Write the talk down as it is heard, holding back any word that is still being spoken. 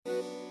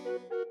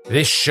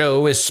This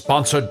show is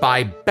sponsored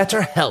by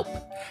BetterHelp.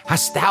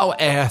 Hast thou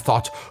e'er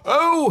thought,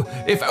 oh,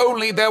 if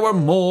only there were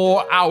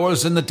more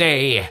hours in the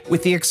day?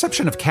 With the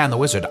exception of Can the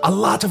Wizard, a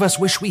lot of us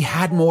wish we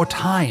had more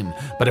time.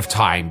 But if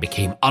time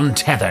became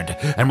untethered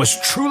and was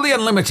truly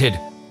unlimited,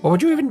 what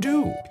would you even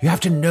do? You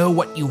have to know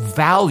what you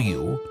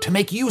value to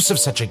make use of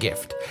such a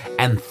gift.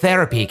 And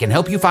therapy can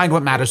help you find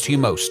what matters to you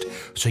most,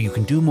 so you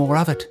can do more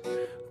of it,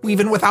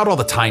 even without all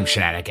the time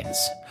shenanigans.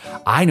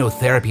 I know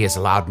therapy has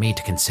allowed me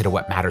to consider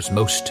what matters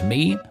most to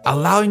me,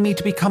 allowing me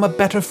to become a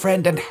better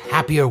friend and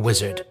happier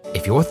wizard.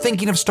 If you're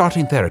thinking of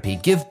starting therapy,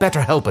 give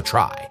BetterHelp a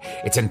try.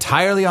 It's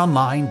entirely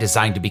online,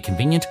 designed to be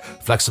convenient,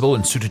 flexible,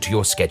 and suited to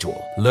your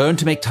schedule. Learn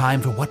to make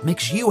time for what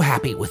makes you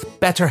happy with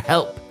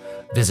BetterHelp.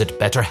 Visit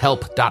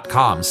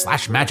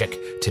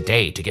betterhelp.com/magic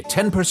today to get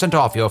 10%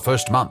 off your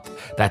first month.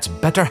 That's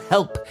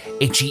BetterHelp,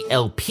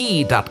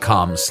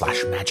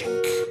 HELP.com/magic.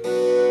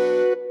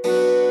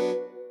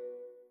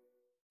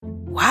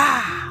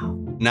 Wow.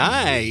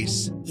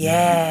 Nice.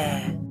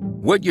 Yeah.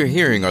 What you're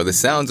hearing are the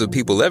sounds of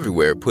people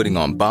everywhere putting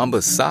on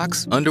Bombas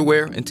socks,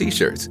 underwear, and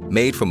T-shirts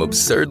made from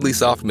absurdly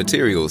soft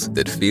materials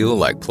that feel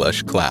like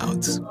plush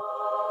clouds.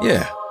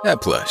 Yeah,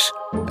 that plush.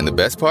 And the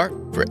best part?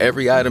 For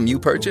every item you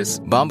purchase,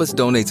 Bombas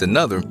donates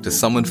another to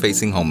someone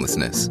facing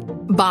homelessness.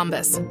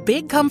 Bombas.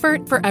 Big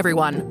comfort for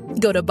everyone.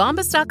 Go to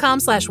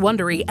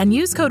bombas.com/Wondery and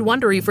use code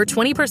Wondery for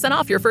 20%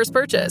 off your first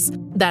purchase.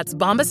 That's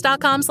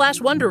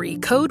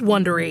bombas.com/Wondery. Code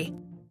Wondery.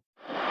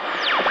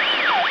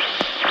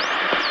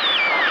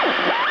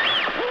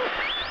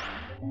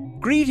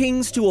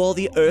 Greetings to all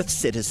the Earth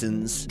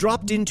citizens.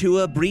 Dropped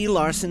into a Brie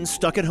Larson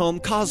stuck-at-home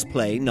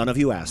cosplay none of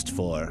you asked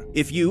for.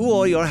 If you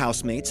or your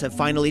housemates have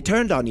finally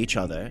turned on each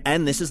other,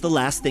 and this is the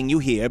last thing you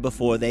hear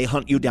before they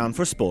hunt you down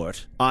for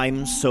sport,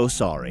 I'm so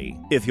sorry.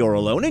 If you're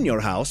alone in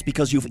your house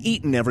because you've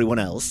eaten everyone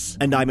else,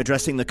 and I'm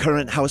addressing the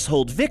current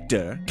household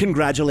victor,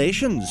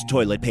 congratulations,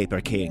 Toilet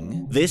Paper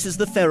King. This is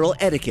the feral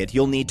etiquette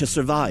you'll need to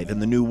survive in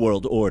the New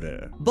World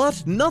Order.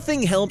 But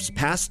nothing helps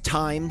pass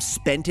time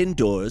spent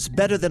indoors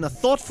better than a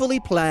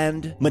thoughtfully planned,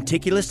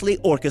 meticulously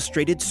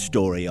orchestrated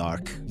story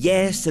arc.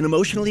 Yes, an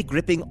emotionally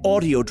gripping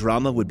audio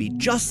drama would be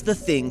just the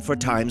thing for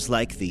times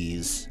like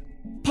these.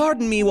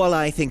 Pardon me while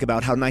I think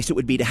about how nice it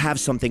would be to have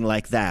something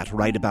like that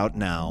right about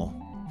now.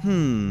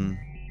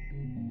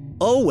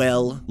 Oh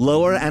well,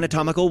 lower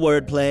anatomical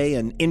wordplay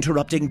and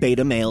interrupting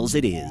beta males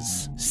it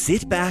is.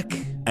 Sit back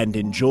and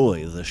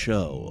enjoy the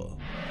show.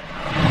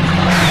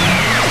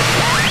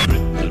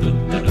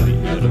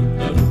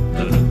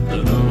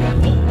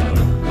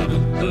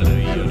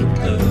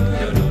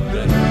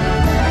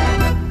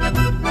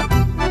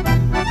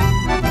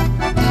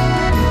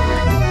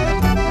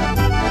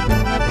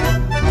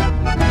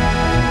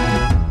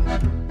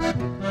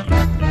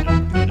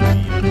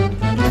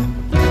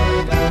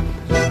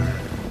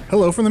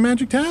 Hello from the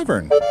Magic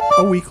Tavern,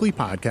 a weekly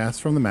podcast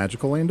from the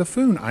magical land of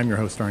Foon. I'm your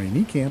host, Arnie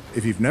Niekamp.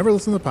 If you've never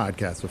listened to the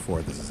podcast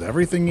before, this is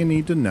everything you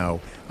need to know.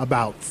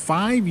 About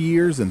 5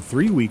 years and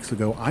 3 weeks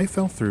ago, I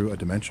fell through a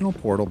dimensional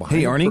portal behind...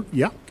 Hey, Arnie?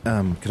 Yeah?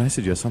 Can I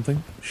suggest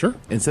something? Sure.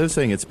 Instead of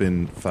saying it's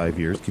been 5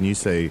 years, can you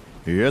say,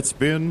 it's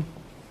been...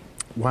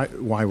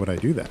 Why would I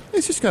do that?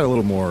 It's just got a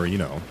little more,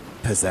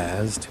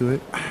 pizzazz to it.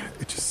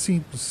 It just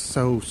seems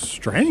so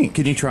strange.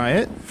 Can you try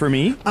it for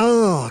me?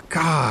 Oh,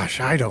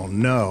 gosh, I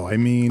don't know. I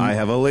mean... I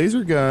have a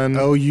laser gun.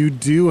 Oh, you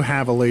do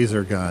have a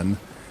laser gun.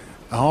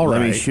 All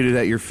right. Let me shoot it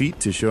at your feet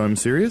to show I'm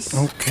serious.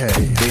 Okay.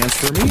 Dance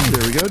for me.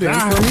 There we go.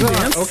 Dance for me.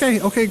 Dance.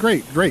 Okay,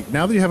 great.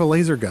 Now that you have a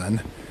laser gun,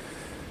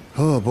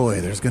 oh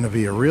boy, there's going to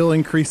be a real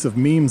increase of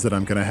memes that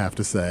I'm going to have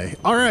to say.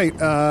 All right.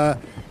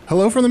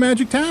 Hello from the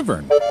Magic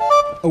Tavern,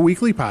 a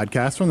weekly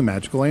podcast from the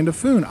magical land of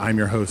Foon. I'm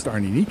your host,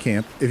 Arnie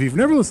Niekamp. If you've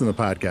never listened to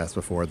the podcast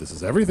before, this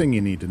is everything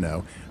you need to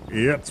know.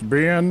 It's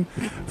been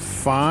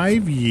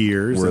 5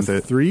 years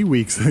and 3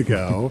 weeks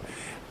ago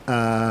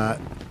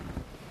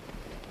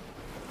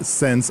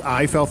since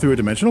I fell through a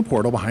dimensional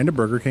portal behind a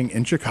Burger King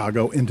in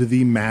Chicago into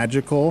the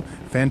magical,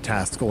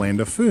 fantastical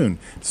land of Foon.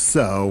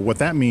 So what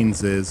that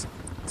means is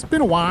it's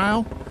been a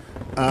while.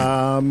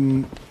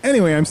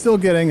 Anyway, I'm still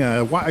getting a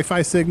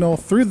Wi-Fi signal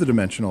through the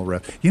dimensional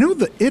rift.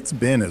 The It's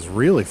Been has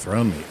really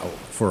thrown me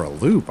for a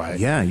loop.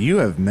 Yeah, you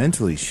have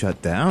mentally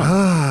shut down.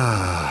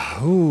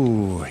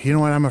 Ooh, you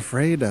know what? I'm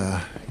afraid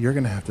you're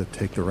going to have to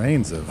take the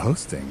reins of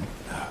hosting.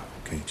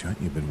 Okay, John,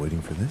 you've been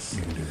waiting for this.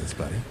 You can do this,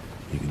 buddy.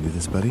 You can do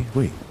this, buddy?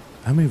 Wait,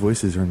 how many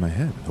voices are in my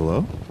head?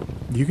 Hello?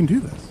 You can do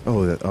this. That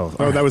was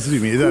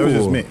me. That was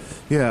just me.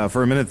 Yeah,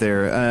 for a minute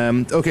there.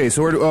 Okay,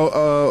 so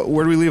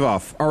where do we leave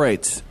off? All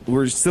right,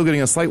 we're still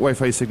getting a slight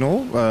Wi-Fi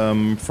signal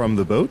from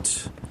the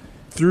boat.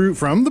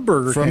 From the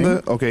Burger King.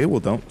 Okay, well,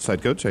 don't.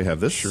 Side coach, I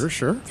have this.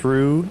 Sure.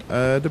 Through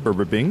the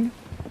Burger Bing.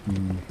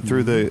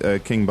 Through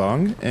the King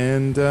Bong.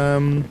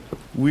 And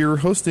we're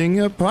hosting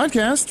a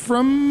podcast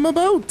from a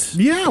boat.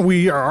 Yeah,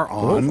 we are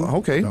on. Oh,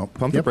 okay,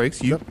 pump the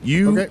brakes. You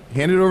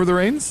handed over the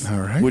reins. All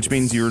right. Which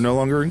means you're no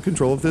longer in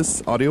control of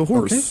this audio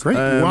horse. Okay,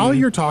 great. While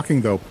you're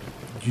talking, though,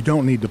 You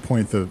don't need to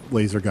point the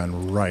laser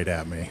gun right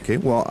at me. Okay,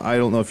 well, I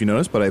don't know if you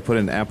noticed, but I put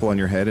an apple on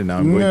your head, and now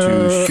I'm going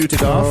to shoot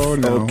it off. Oh,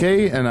 no.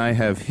 Okay, and I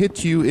have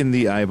hit you in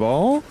the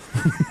eyeball.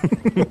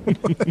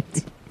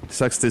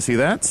 Sucks to see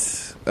that.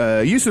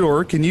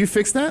 Usador, can you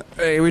fix that?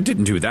 Hey, we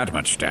didn't do that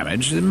much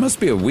damage. It must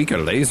be a weaker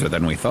laser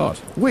than we thought.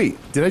 Wait,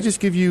 did I just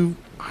give you...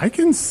 I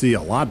can see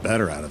a lot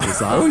better out of this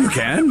eye. Oh, you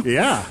can?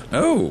 Yeah.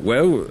 Oh,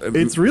 well...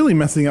 It's really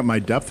messing up my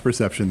depth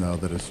perception, though,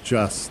 that it's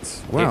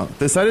just... Wow,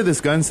 the side of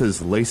this gun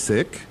says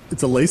LASIK.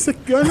 It's a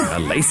LASIK gun? a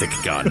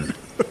LASIK gun.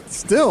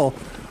 Still,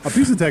 a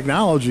piece of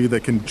technology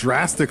that can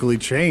drastically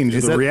change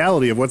the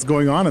reality of what's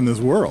going on in this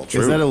world.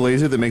 Is that a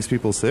laser that makes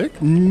people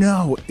sick?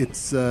 No,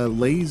 it's a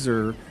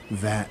laser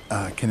that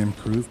can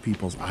improve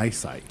people's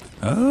eyesight.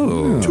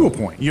 Oh. To a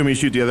point. You want me to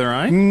shoot the other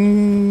eye?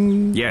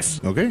 Yes.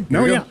 Okay.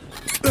 No, here we yeah. go.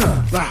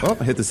 Oh,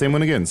 I hit the same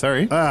one again.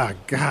 Sorry. God.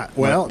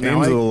 Well, now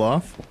aim's a little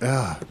off.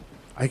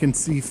 I can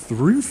see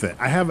through it.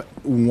 I have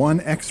one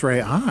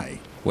X-ray eye.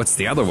 What's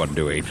the other one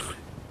doing?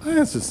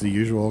 That's just the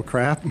usual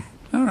crap.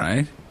 All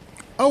right.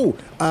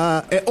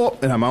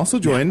 And I'm also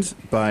joined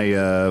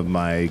by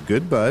my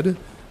good bud,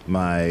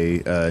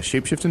 my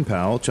shape-shifting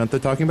pal, Chunt the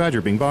Talking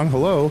Badger. Bing bong,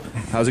 hello.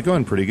 How's it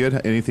going? Pretty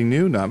good. Anything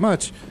new? Not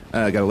much.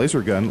 Got a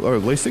laser gun, or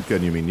LASIK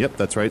gun, you mean. Yep,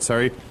 that's right,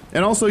 sorry.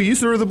 And also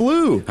Usador the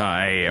Blue.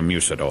 I am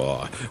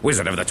Usador,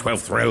 wizard of the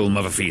 12th realm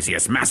of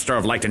Ephesius, master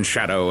of light and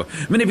shadow,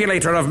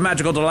 manipulator of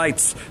magical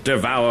delights,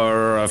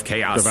 devourer of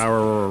chaos.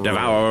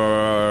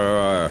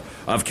 Devourer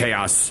of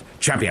chaos,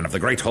 champion of the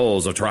great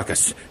halls of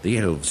Tarakas. The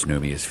elves know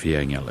me as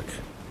Fiangyalak.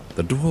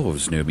 The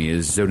dwarves know me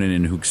as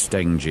Zonin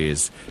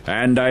Hoogstanges,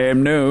 and I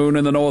am known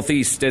in the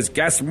northeast as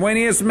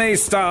Gaswenius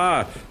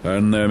Maestar,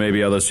 and there may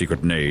be other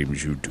secret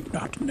names you do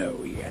not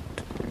know yet.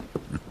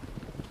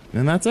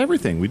 And that's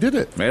everything. We did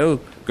it. Well,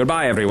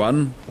 goodbye,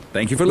 everyone.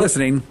 Thank you for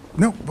listening.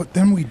 No, but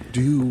then we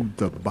do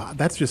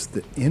that's just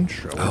the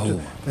intro.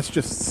 Oh. That's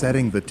just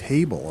setting the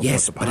table of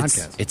Yes, what the but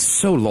podcast. it's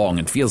so long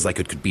and feels like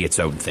it could be its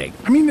own thing.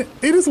 I mean, it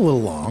is a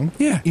little long.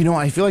 Yeah. You know,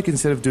 I feel like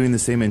instead of doing the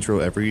same intro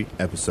every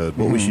episode,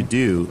 what we should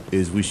do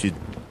is we should...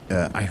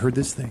 I heard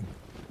this thing,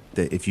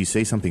 that if you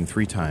say something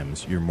 3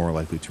 times, you're more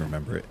likely to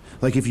remember it.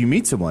 Like if you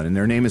meet someone and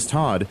their name is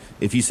Todd,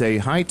 if you say,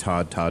 hi,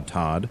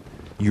 Todd,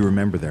 you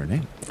remember their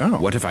name. Oh.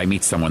 What if I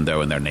meet someone,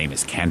 though, and their name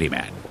is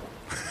Candyman?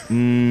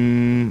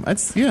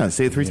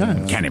 Say it 3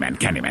 times.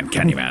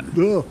 Candyman.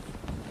 Ugh.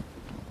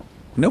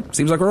 Nope,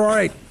 seems like we're all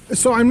right.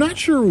 So I'm not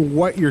sure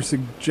what you're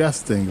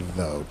suggesting,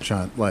 though,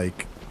 Chunt.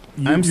 Like,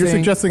 you're saying-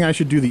 suggesting I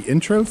should do the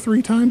intro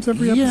 3 times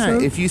every Yeah,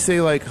 episode? if you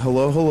say like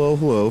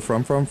hello,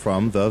 from,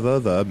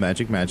 the,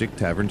 magic,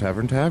 tavern.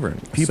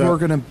 People So, are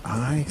gonna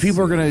I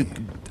people are gonna see.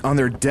 on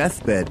their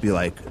deathbed be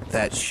like,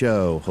 that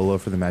show, Hello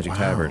for the Magic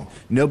Tavern.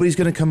 Nobody's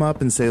gonna come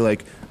up and say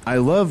like, I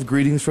love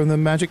Greetings from the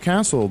Magic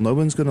Castle. No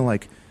one's gonna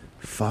like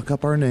fuck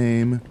up our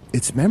name.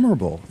 It's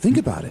memorable. Think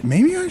about it.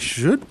 Maybe I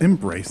should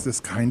embrace this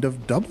kind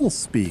of double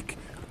speak.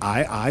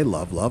 I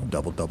love,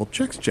 double,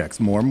 checks,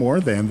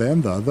 more than,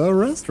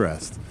 the,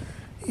 rest.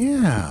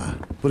 Yeah,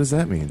 What does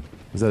that mean?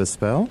 Is that a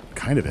spell?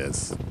 kind of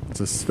is.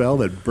 It's a spell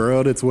that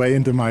burrowed its way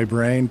into my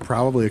brain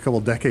probably a couple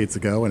decades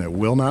ago, and it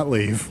will not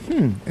leave.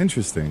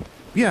 Interesting.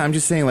 Yeah, I'm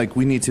just saying, like,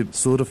 we need to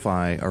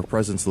solidify our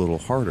presence a little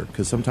harder,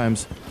 because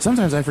sometimes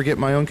I forget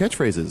my own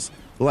catchphrases.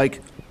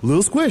 Like,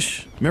 Lil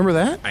Squish. Remember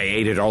that? I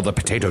ate all the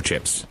potato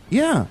chips.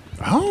 Yeah.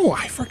 Oh,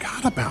 I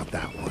forgot about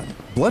that one.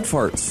 Blood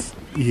farts,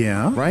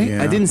 Yeah. right?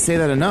 Yeah. I didn't say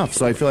that enough,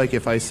 so I feel like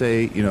if I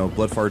say,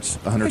 blood farts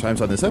 100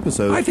 times on this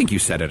episode, I think you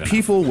said it enough.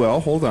 people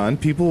will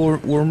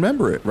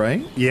remember it,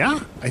 right? Yeah,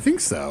 I think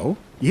so.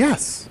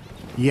 Yes.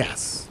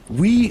 Yes.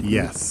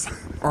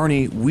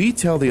 Arnie, we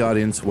tell the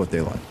audience what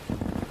they like.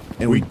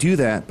 And we do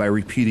that by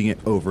repeating it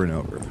over and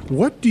over.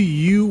 What do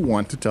you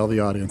want to tell the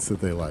audience that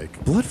they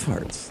like? Blood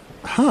farts.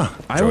 Huh.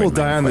 I will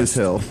die on this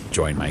hill.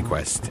 Join my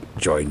quest.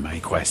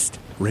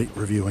 Rate,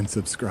 review, and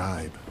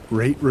subscribe.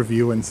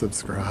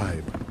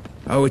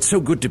 Oh, it's so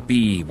good to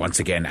be,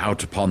 once again,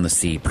 out upon the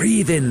sea.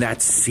 Breathe in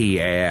that sea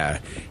air,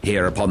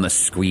 here upon the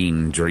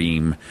Squeen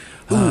Dream.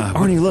 Ooh,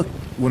 Arnie, look.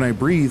 When I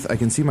breathe, I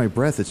can see my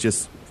breath. It's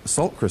just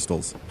salt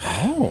crystals.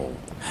 Oh.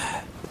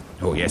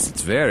 Oh, yes,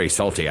 it's very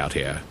salty out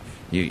here.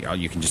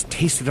 You can just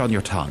taste it on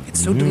your tongue.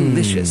 It's so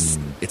delicious.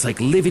 It's like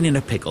living in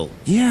a pickle.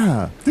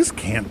 Yeah. This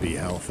can't be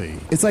healthy.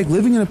 It's like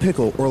living in a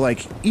pickle or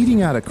like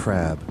eating out a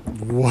crab.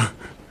 What?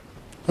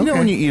 You know Okay.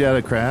 when you eat out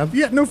a crab?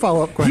 Yeah, no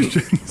follow-up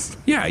questions.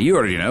 Yeah, you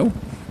already know.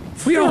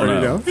 We all already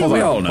know. know.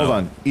 We all know. Hold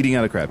on. Eating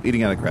out a crab.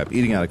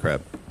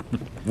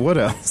 What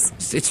else?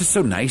 It's just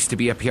so nice to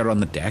be up here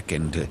on the deck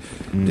and to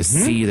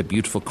see the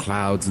beautiful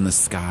clouds in the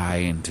sky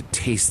and to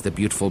taste the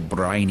beautiful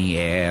briny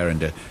air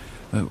and to...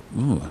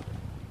 Oh,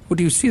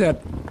 do you see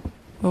that?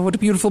 Oh, what a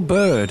beautiful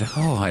bird.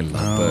 Oh, I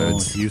love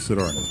birds.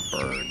 Usador and his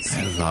birds.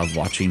 I love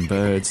watching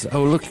birds.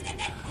 Oh, look.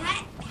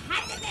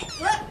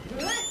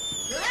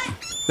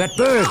 That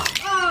bird.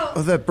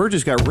 Oh, that bird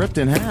just got ripped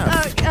in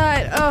half. Oh,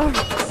 God.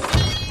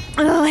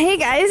 Oh, hey,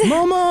 guys.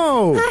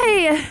 Momo!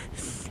 Hi.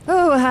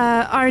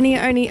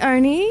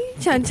 Arnie.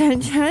 Chun,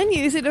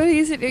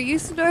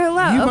 Usador,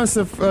 hello. You must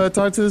have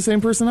talked to the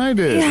same person I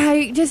did. Yeah,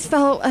 I just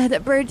felt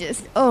that bird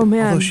just, oh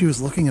man. Although she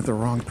was looking at the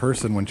wrong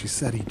person when she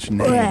said each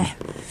name.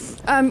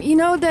 You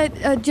know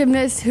that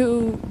gymnast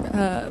who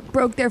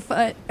broke their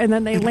foot and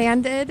then they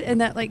landed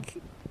and that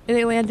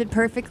they landed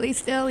perfectly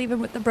still, even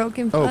with the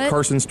broken foot? Oh,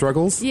 Carson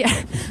Struggles? Yeah.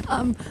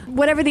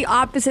 Whatever the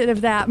opposite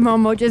of that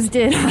Momo just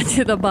did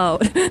onto the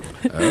boat.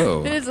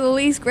 Oh. It is the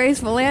least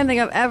graceful landing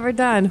I've ever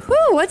done.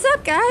 Whew, what's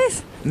up,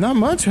 guys? Not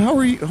much. How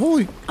are you?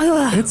 Holy.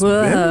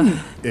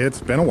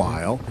 It's been a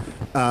while.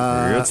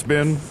 It's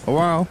been a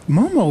while.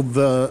 Momo,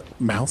 the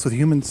mouse with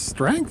human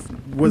strength,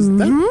 was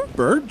that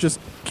bird just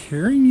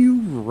carrying you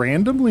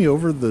randomly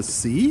over the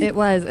sea? It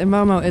was, and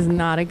Momo is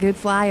not a good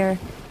flyer.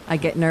 I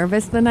get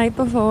nervous the night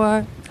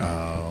before.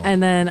 Oh.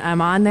 And then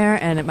I'm on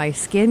there, and my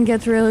skin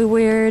gets really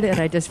weird, and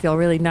I just feel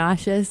really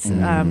nauseous.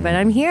 But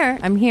I'm here.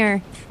 I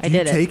did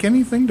it. Do you take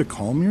anything to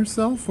calm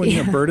yourself when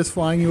a bird is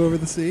flying you over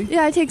the sea?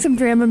 Yeah, I take some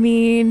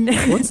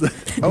Dramamine. What's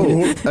that?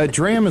 Oh, a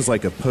dram is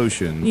like a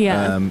potion.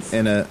 Yeah.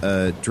 And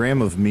a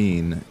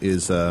Dramamine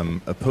is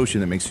a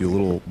potion that makes you a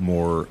little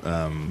more...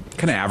 Kind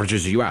of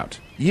averages you out.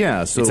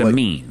 Yeah, so it's like, a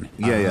mean.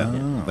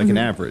 Yeah, like an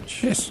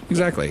average. Yes,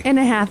 exactly. And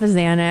a half a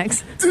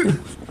Xanax.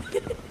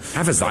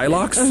 Half a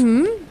Xylox?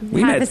 Mm-hmm.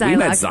 We met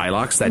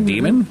Xylox, that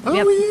demon. Oh,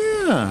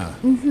 yeah.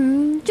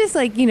 Mm-hmm. Just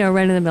like,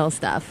 run-of-the-mill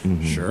stuff.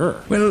 Mm-hmm.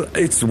 Sure. Well,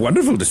 it's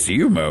wonderful to see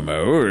you,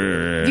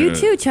 Momo. You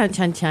too, Chun.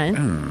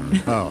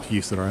 Oh,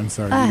 Usador, I'm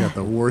sorry. You got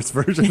the worst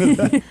version of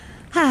that.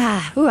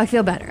 Ooh, I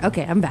feel better.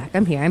 Okay, I'm back.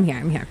 I'm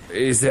here.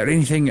 Is there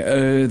anything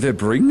that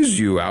brings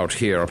you out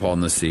here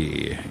upon the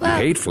sea? Well,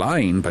 you hate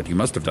flying, but you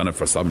must have done it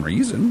for some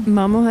reason.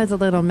 Momo has a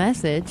little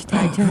message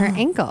tied to her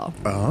ankle.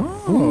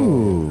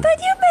 Oh. But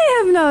you may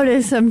have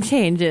noticed some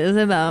changes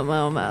about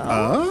Momo.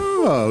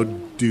 Oh,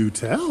 do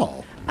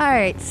tell. All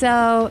right,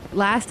 so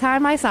last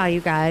time I saw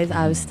you guys,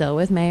 I was still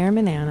with Mayor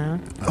Banana.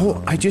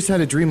 Oh, I just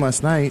had a dream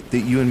last night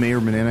that you and Mayor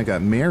Banana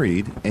got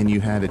married, and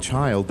you had a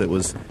child that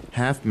was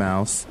half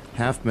mouse,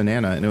 half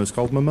banana, and it was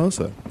called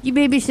Mimosa. You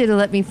maybe should have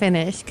let me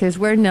finish, because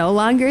we're no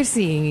longer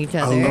seeing each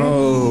other.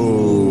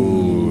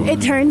 Oh. It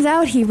turns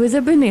out he was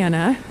a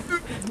banana,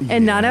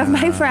 and none of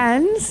my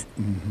friends,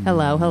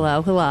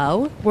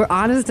 hello, were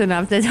honest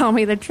enough to tell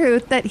me the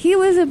truth that he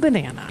was a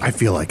banana. I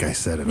feel like I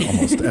said it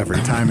almost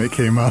every time it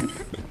came up.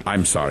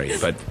 I'm sorry,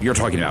 but you're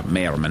talking about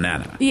Mayor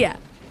Banana. Yeah.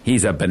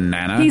 He's a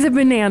banana? He's a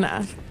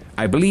banana.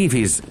 I believe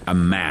he's a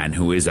man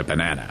who is a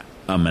banana.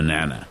 A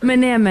manana.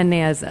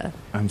 Mananaza.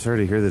 I'm sorry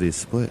to hear that he's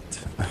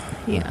split.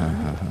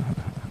 Yeah.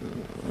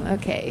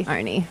 Okay,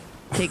 Arnie.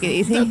 Take it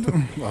easy.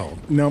 Oh,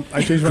 no,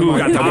 I changed my Who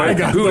mind.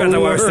 Who got the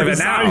worst of it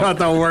now? I got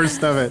the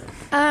worst of it.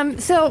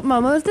 So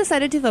Momo's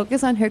decided to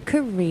focus on her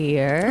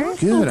career.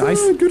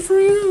 Good. Good for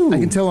you. I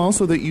can tell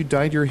also that you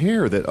dyed your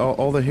hair, that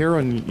all the hair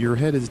on your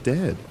head is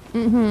dead.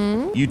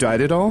 Mm-hmm. You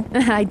dyed it all?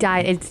 I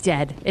dyed. It's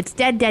dead. It's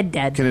dead.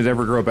 Can it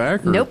ever grow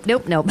back? Or? Nope.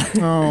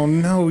 Oh,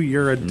 no,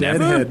 you're a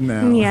deadhead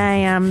now. Yeah, I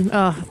am.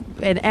 Oh,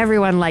 and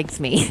everyone likes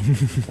me.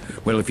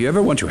 Well, if you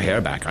ever want your hair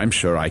back, I'm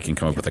sure I can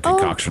come up with a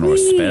concoction or a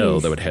spell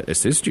that would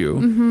assist you.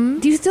 Mm-hmm.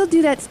 Do you still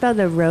do that spell,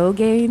 the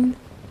Rogaine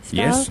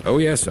spell?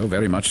 Yes. Oh,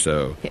 very much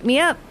so. Hit me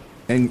up.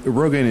 And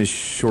Rogaine is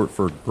short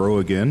for grow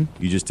again.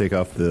 You just take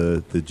off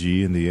the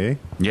G and the A?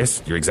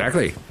 Yes, you're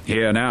exactly.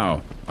 Here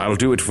now. I'll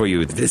do it for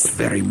you this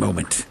very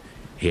moment.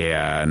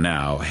 Here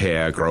now,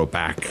 hair grow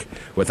back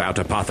without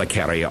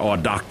apothecary or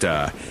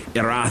doctor.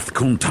 Irath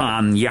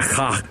Kuntan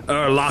Yacha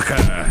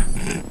Erlacher.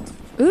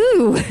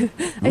 Ooh,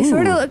 I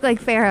sort of look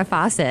like Farrah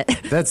Fawcett.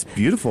 That's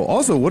beautiful.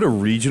 Also, what a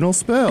regional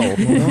spell.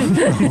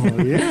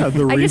 Yeah,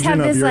 the I just have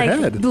region of this your like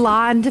head.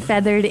 blonde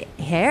feathered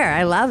hair.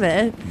 I love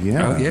it.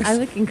 Yeah. Oh, yes. I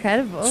look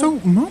incredible. So,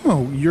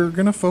 Momo, you're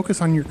going to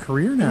focus on your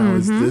career now.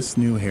 Is this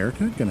new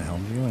haircut going to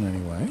help you in any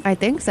way? I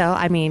think so.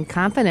 I mean,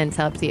 confidence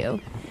helps you.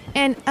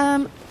 And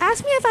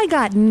ask me if I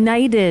got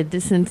knighted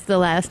since the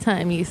last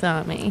time you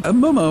saw me.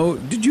 Momo,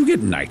 did you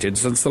get knighted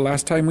since the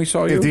last time we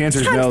saw you? If the answer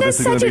is Chunks, no, this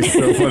is going to be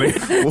so funny.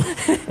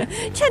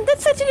 Chen,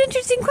 that's such an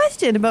interesting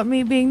question about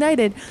me being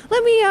knighted.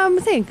 Let me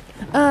think.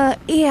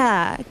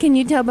 Yeah. Can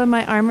you tell by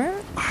my armor?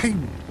 I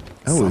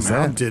is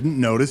somehow that? didn't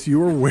notice you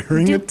were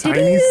wearing a Do-do-do.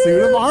 tiny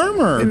suit of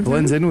armor. It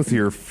blends in with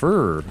your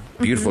fur.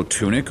 Beautiful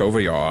tunic over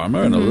your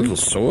armor and a little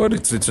sword.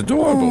 It's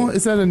adorable. Oh,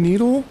 is that a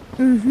needle?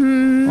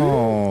 Mm-hmm.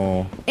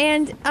 Oh.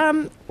 And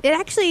it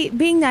actually,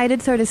 being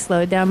knighted sort of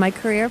slowed down my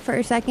career for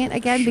a second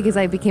again because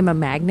I became a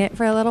magnet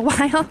for a little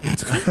while.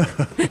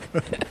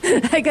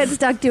 I got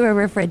stuck to a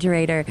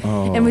refrigerator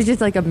and was just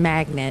like a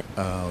magnet.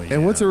 Oh, yeah.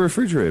 And what's a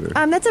refrigerator?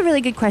 That's a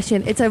really good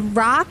question. It's a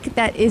rock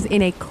that is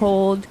in a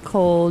cold,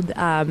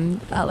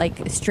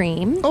 like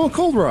stream. Oh,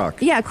 cold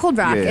rock. Yeah, cold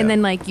rock. Yeah. And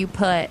then like you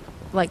put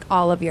like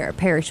all of your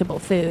perishable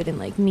food and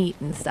like meat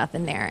and stuff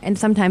in there. And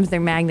sometimes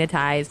they're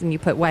magnetized and you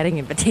put wedding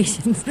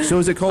invitations So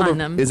is it called on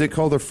them. is it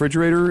called a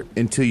refrigerator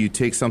until you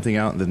take something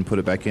out and then put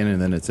it back in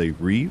and then it's a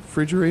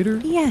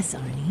refrigerator? Yes,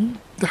 Arnie.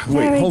 Wait,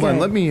 Very hold on.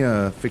 good. Let me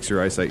fix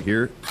your eyesight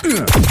here.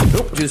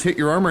 Nope, just hit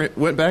your armor. It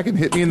went back and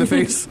hit me in the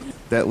face.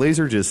 That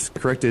laser just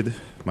corrected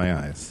my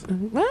eyes.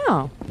 Wow.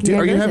 Are you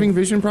Congratulations. having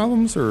vision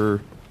problems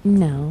or?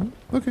 No.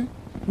 Okay.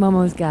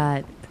 Momo's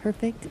got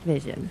perfect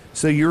vision.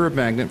 So you're a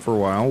magnet for a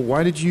while.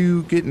 Why did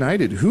you get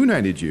knighted? Who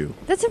knighted you?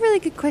 That's a really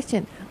good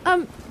question.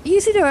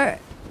 Usador,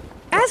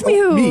 ask me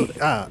who. me.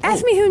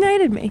 Ask me who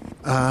knighted me.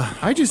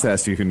 I just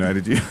asked you who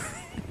knighted you.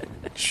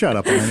 Shut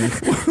up,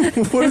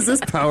 Arnie. What is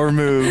this power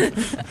move?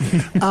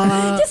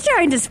 Just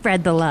trying to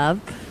spread the love.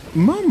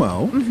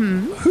 Momo,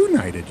 who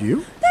knighted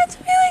you? That's a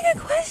really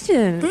good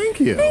question. Thank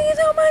you. Thank you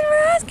so much for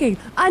asking.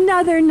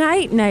 Another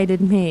knight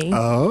knighted me.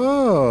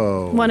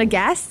 Oh. Want to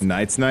guess?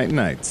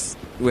 Knights.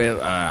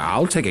 Well,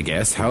 I'll take a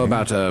guess. How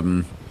about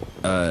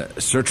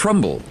Sir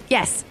Trumbull?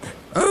 Yes.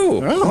 Oh,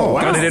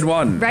 wow. Got it in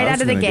one. Right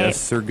out of the gate.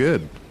 Yes, they're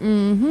good.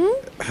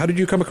 How did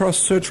you come across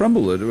Sir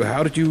Trumbull?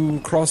 How did you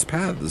cross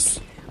paths?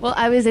 Well,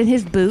 I was in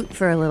his boot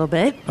for a little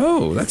bit.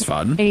 Oh, that's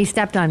fun. And he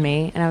stepped on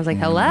me, and I was like,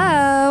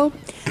 hello.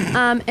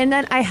 And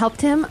then I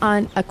helped him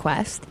on a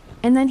quest,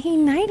 and then he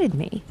knighted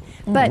me.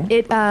 But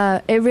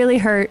it really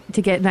hurt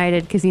to get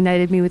knighted because he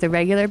knighted me with a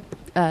regular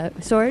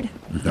sword.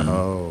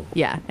 Oh.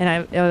 Yeah,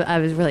 and I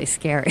was really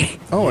scary.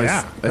 Oh,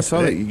 Yeah, I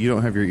saw that you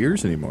don't have your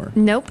ears anymore.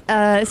 Nope,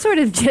 sort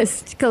of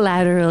just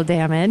collateral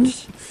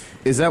damage.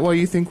 Is that why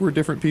you think we're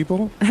different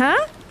people?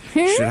 Huh?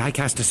 Should I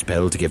cast a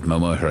spell to give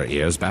Momo her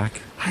ears back?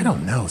 I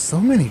don't know. So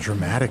many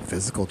dramatic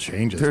physical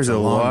changes. There's to a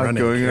lot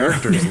long-running going on.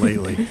 characters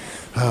lately.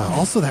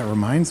 Also, that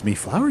reminds me,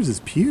 Flowers is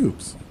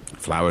pubes.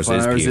 Flowers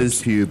Flowers is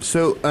is pubes.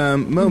 So,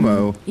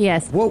 Momo.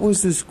 Yes. What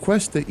was this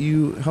quest that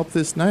you helped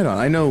this knight on?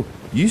 I know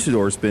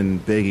Usador's been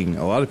begging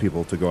a lot of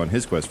people to go on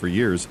his quest for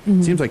years.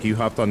 Seems like you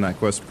hopped on that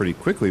quest pretty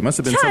quickly. Must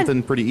have been Sean.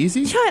 something pretty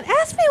easy. Sean,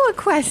 ask me what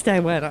quest I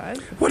went on.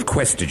 What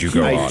quest did you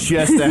go I on?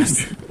 just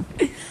asked.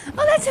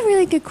 Oh, that's a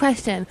really good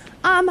question.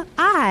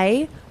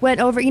 I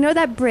went over, you know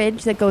that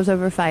bridge that goes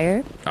over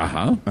fire?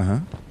 Uh-huh.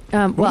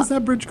 What is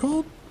that bridge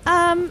called?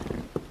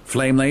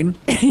 Flame Lane?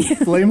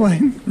 Flame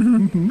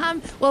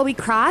Lane? Well, we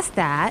crossed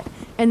that,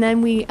 and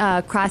then we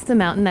crossed the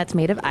mountain that's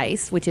made of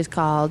ice, which is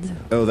called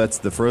Oh, that's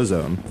the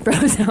Frozone.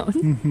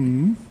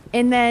 Frozone.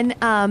 And then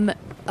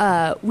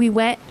we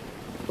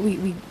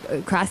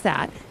crossed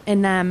that,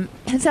 and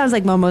it sounds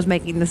like Momo's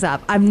making this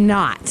up. I'm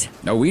not.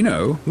 No, we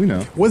know. We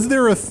know. Was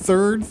there a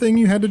third thing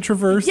you had to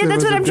traverse? Yeah, There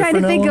that's was what a I'm trying to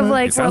different think of. element?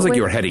 Like, It sounds what like was-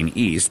 you were heading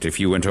east if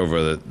you went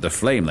over the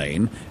Flame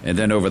Lane and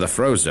then over the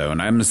Frozone.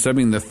 I'm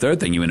assuming the third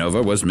thing you went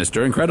over was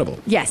Mr. Incredible.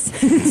 Yes.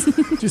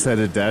 Just had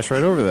to dash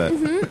right over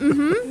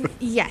that.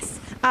 Yes,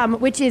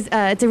 which is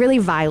it's a really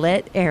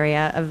violent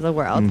area of the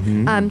world.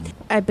 But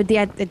at the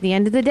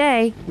end of the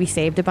day, we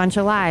saved a bunch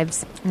of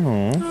lives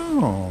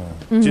Oh.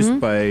 Just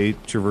by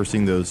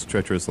traversing those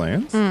treacherous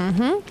lands.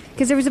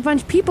 because there was a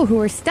bunch of people who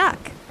were stuck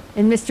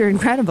in Mr.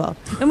 Incredible,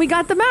 and we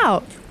got them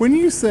out. When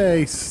you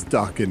say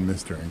stuck in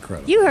Mr.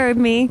 Incredible. You heard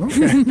me.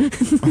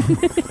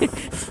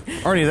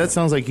 Arnie, that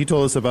sounds like you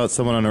told us about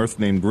someone on Earth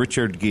named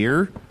Richard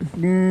Gere.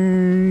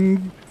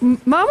 Mama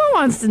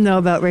wants to know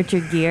about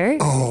Richard Gere.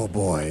 Oh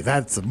boy,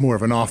 that's more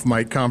of an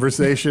off-mic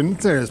conversation.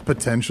 There's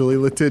potentially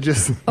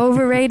litigious.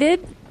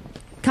 Overrated,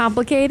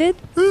 complicated.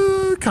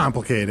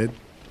 Complicated.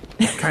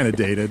 Kind of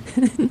dated.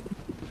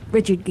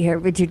 Richard Gere.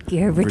 Richard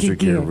Gere.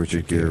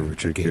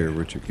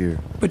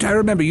 But I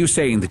remember you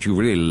saying that you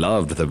really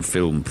loved the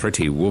film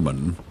Pretty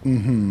Woman.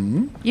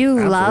 You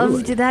Absolutely.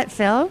 loved that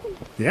film.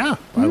 Yeah,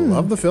 I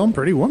love the film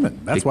Pretty Woman.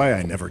 That's why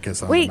I never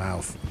kiss on Wait, the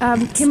mouth.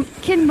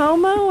 can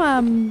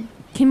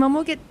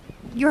Momo get?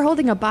 You're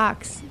holding a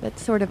box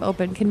that's sort of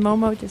open. Can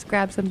Momo just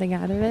grab something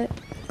out of it?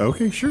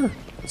 Okay, sure.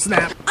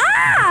 Snap.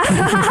 I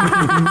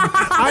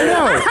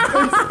know.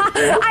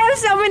 I have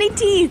so many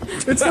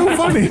teeth. It's so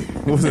funny.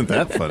 Wasn't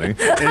that funny?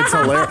 It's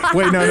hilarious.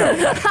 Wait, no.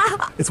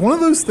 It's one of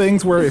those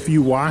things where if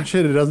you watch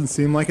it, it doesn't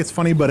seem like it's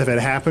funny, but if it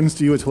happens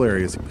to you, it's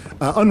hilarious.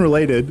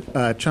 Unrelated,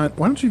 Chant,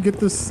 why don't you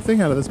get this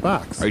thing out of this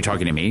box? Are you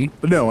talking to me?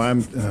 No,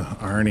 I'm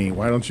Arnie.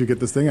 Why don't you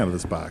get this thing out of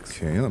this box?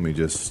 Okay, let me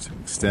just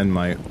extend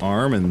my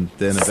arm and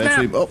then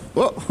eventually.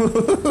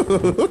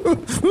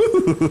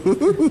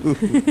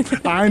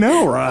 I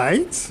know,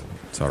 right?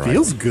 It's all right.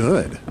 Feels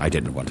good. I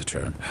didn't want to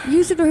turn.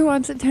 Usador who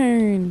wants a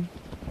turn.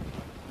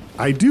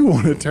 I do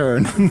want to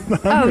turn.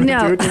 Oh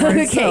no. do it to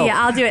myself. Okay,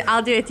 yeah, I'll do it.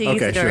 I'll do it to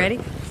Okay, Usador. sure. Ready?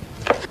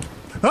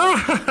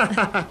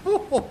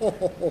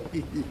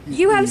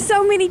 You have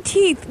so many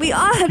teeth. We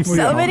all have We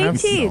so all many have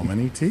teeth. So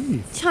many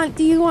teeth. Chunt,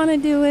 do you want to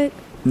do it?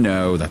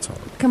 No, that's all.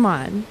 Come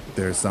on.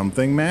 There's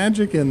something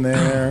magic in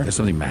there. There's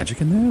something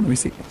magic in there? Let me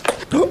see.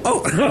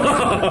 Oh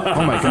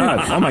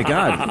my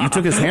God! You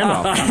took his hand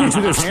off.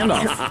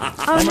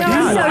 Oh, no,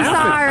 I'm so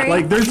sorry.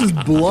 Like there's just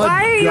blood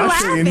Why are you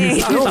gushing and he's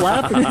laughing? still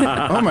laughing.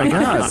 Oh my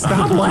God!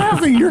 Stop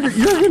laughing. You're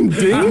in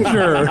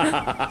danger.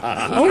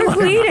 You're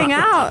bleeding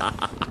out.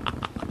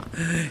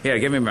 Here,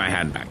 give me my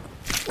hand back.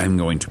 I'm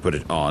going to put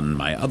it on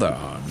my other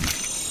arm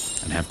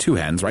and have two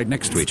hands right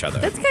next to each other.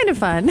 That's kind of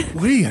fun.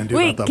 What are you gonna do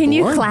Wait, about the can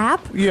you blood?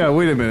 clap? Yeah,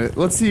 wait a minute.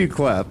 Let's see you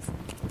clap.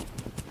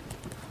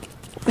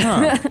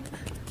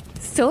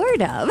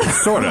 Sort of.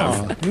 Sort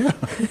of.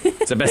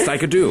 It's the best I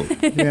could do.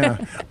 Yeah.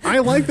 I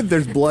like that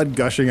there's blood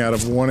gushing out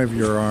of one of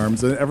your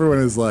arms, and everyone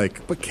is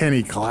like, but can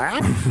he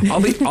clap?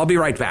 I'll be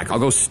right back. I'll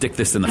go stick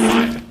this in the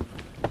fire.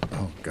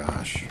 Oh,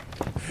 gosh.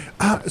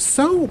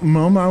 So,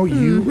 Momo,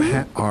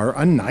 you are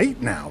a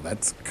knight now.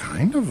 That's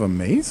kind of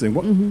amazing.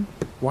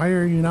 Why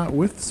are you not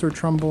with Sir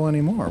Trumbull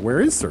anymore?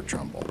 Where is Sir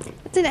Trumbull?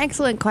 It's an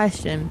excellent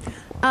question.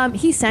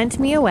 He sent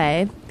me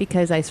away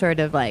because I sort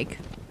of like,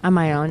 I'm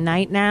my own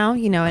knight now.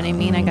 You know what I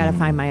mean? I got to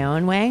find my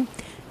own way.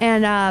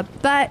 And,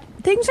 but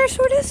things are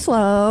sort of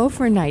slow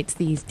for knights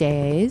these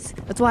days.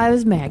 That's why I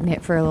was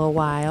magnet for a little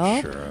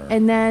while. Sure.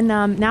 And then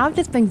now I've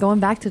just been going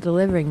back to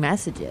delivering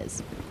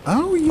messages.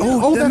 Oh, yeah.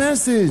 Oh, the that's-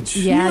 message.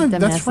 Yeah, the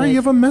that's right. message. You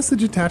have a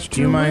message attached to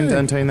Do you your mind leg.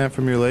 untying that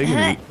from your leg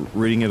and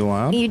reading it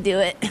aloud? You do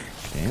it.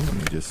 Okay, let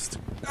me just...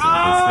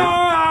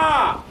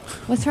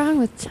 What's wrong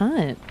with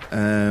Chunt?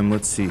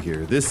 Let's see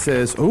here. This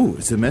says,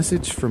 it's a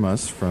message from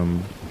us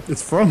from...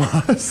 It's from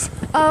us.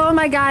 Oh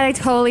my God, I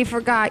totally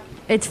forgot.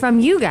 It's from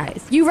you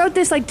guys. You wrote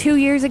this like 2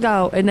 years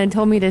ago and then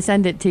told me to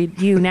send it to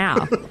you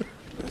now.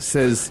 It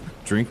says,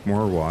 drink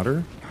more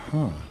water.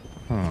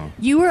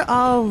 You were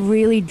all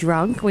really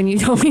drunk when you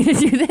told me to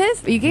do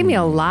this, but you gave me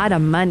a lot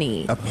of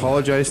money.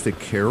 Apologize to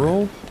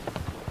Carol?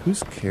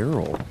 Who's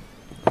Carol?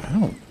 I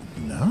don't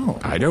know.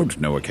 I don't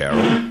know a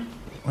Carol.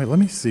 Wait, let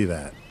me see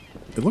that.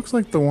 It looks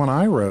like the one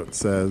I wrote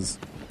says,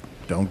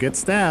 don't get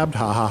stabbed,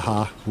 ha ha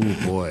ha.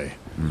 Ooh, boy.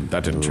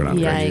 That didn't turn out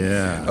great. Yikes.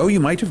 Yeah. Oh,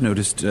 you might have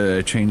noticed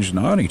a change in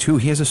Arnie, too.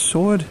 He has a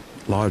sword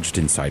lodged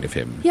inside of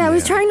him. Yeah, I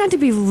was trying not to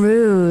be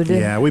rude.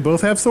 Yeah, we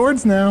both have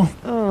swords now.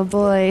 Oh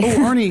boy. Oh,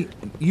 Arnie,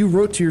 you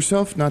wrote to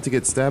yourself not to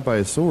get stabbed by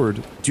a sword.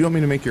 Do you want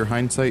me to make your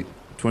hindsight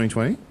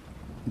 2020?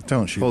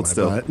 Don't shoot Hold my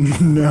still. butt.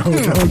 No,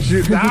 don't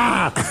shoot.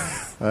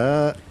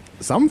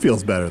 Some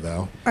feels better,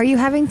 though. Are you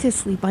having to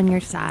sleep on your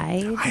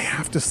side? I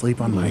have to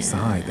sleep on my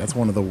side. That's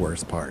one of the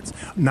worst parts.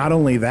 Not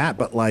only that,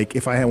 but like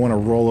if I want to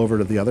roll over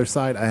to the other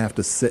side, I have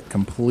to sit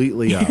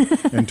completely up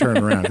and turn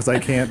around because I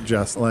can't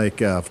just like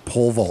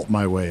pole vault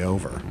my way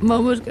over.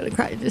 Momo's gonna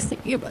cry just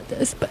thinking about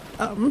this, but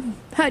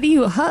how do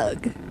you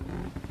hug?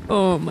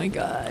 Oh my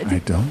God. I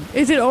don't.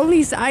 Is it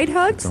only side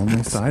hugs? It's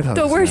only side hugs.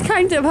 The worst now.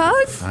 kind of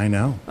hugs? I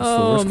know. It's the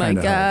Oh worst my kind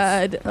of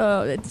hugs. God.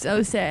 Oh, that's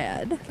so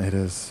sad. It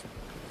is.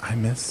 I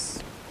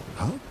miss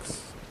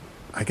hugs.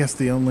 I guess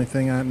the only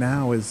thing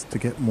now is to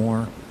get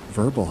more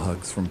verbal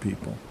hugs from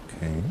people.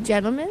 Okay.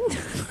 Gentlemen?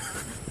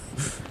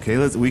 Okay,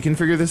 we can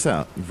figure this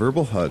out.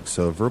 Verbal hug.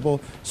 So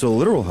a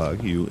literal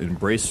hug, you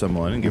embrace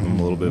someone and give them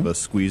a little bit of a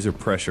squeeze or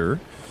pressure.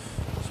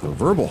 So a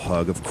verbal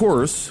hug, of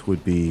course,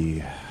 would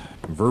be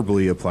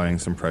verbally applying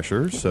some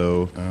pressure.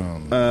 So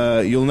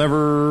you'll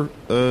never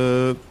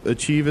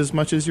achieve as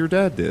much as your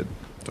dad did.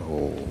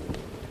 Oh.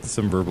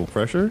 Some verbal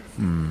pressure.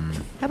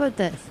 How about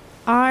this?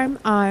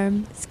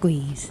 Arm,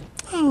 squeeze.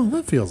 Oh,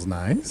 that feels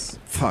nice.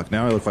 Fuck,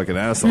 now I look like an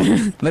asshole.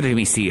 Let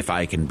me see if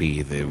I can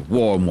be the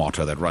warm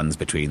water that runs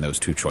between those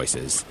two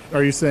choices.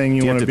 Are you saying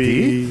you Do you want have to to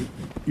be?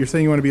 You're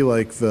saying you want to be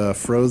like the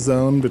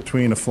Frozone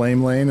between a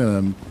Flame Lane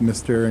and a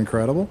Mr.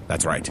 Incredible?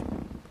 That's right.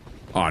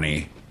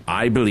 Arnie,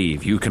 I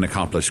believe you can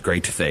accomplish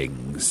great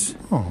things.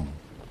 Oh.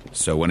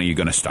 So when are you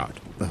going to start?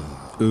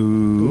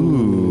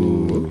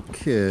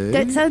 Okay.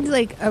 That sounds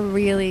like a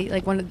really,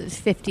 like one of those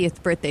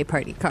 50th birthday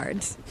party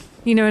cards.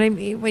 You know what I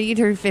mean? When you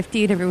turn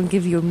 50 and everyone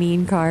gives you a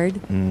mean card.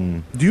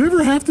 Do you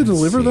ever have to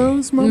deliver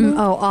those, Momo?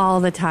 Oh, all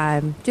the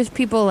time. Just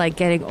people like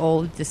getting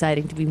old,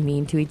 deciding to be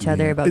mean to each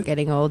other about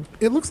getting old.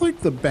 It looks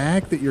like the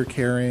bag that you're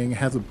carrying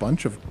has a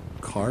bunch of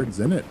cards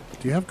in it.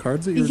 Do you have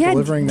cards that you're Yeah,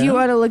 delivering do now? you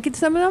want to look at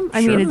some of them?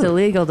 I mean, it's Sure.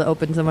 illegal to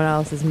open someone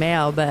else's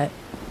mail, but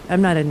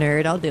I'm not a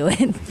nerd. I'll do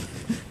it.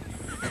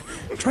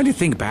 Trying to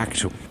think back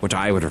to what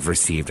I would have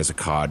received as a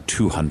card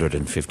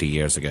 250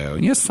 years ago.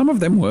 And yes, some of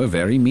them were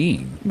very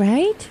mean.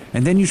 Right?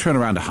 And then you turn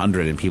around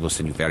 100 and people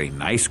send you very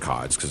nice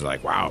cards because they're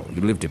like, wow,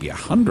 you lived to be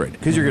 100.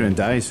 Because you're going to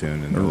die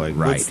soon, and they're like,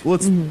 Right.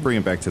 let's bring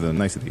it back to the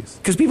niceties.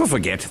 Because people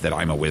forget that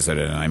I'm a wizard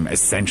and I'm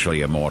essentially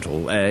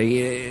immortal.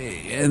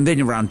 And then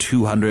around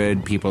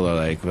 200, people are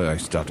like, well, I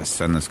still have to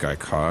send this guy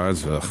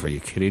cards. Ugh, are you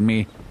kidding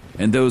me?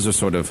 And those are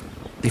sort of,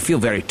 they feel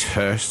very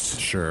terse.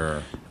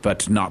 Sure.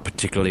 But not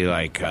particularly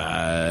like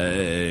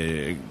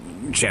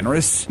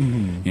generous. You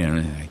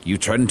know, like, you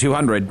turn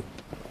 200.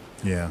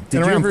 Yeah. Did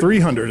and you around ever-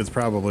 300, it's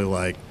probably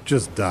like,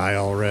 just die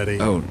already.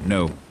 Oh,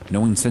 no. No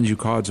one sends you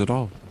cards at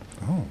all.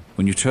 Oh.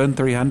 When you turn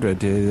 300,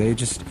 they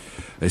just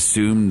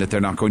assume that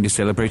they're not going to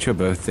celebrate your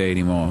birthday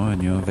anymore,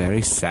 and you're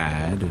very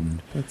sad.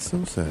 And That's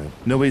so sad.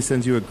 Nobody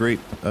sends you a great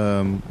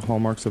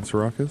Hallmarks of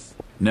Tarakas?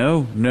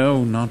 no,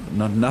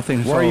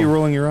 nothing. at Why are all. you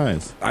rolling your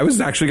eyes? I was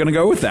actually going to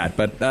go with that,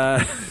 but,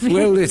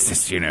 well, it's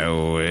just,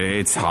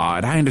 it's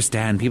hard. I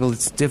understand, people,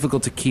 it's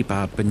difficult to keep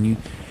up, and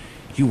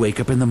you wake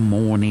up in the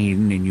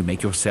morning, and you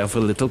make yourself a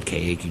little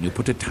cake, and you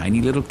put a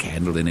tiny little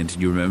candle in it,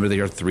 and you remember that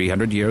you're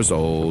 300 years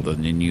old,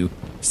 and then you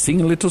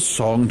sing a little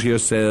song to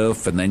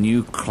yourself, and then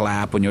you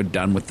clap when you're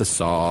done with the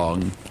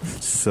song.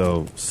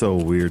 So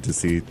weird to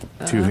see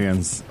two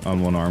hands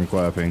on one arm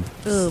clapping.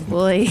 Oh,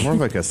 boy. More of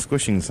like a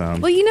squishing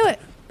sound. Well, you know what?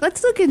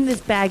 let's look in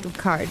this bag of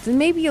cards, and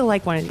maybe you'll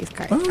like one of these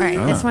cards. All right,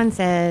 this one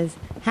says,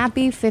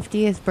 "Happy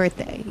 50th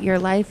birthday. Your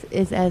life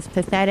is as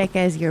pathetic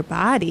as your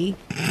body."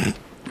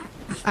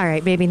 All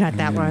right, maybe not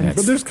that one.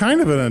 But there's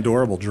kind of an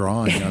adorable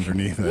drawing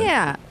underneath it.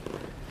 Yeah.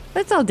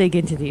 Let's all dig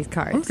into these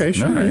cards. Okay,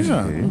 sure. Nice.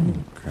 Yeah.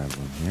 Grab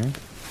one here.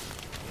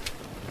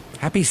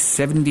 Happy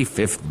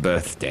 75th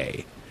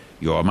birthday.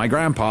 You're my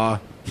grandpa.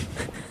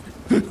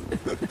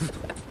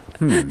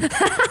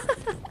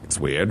 It's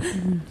weird.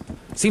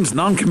 Seems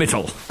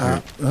non-committal.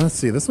 Let's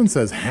see. This one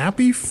says,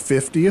 "Happy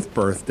 50th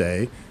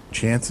birthday.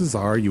 Chances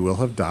are you will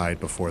have died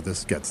before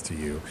this gets to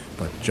you.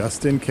 But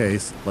just in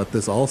case, let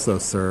this also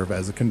serve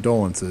as a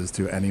condolences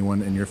to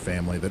anyone in your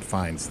family that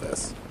finds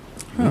this."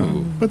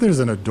 But there's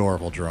an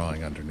adorable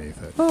drawing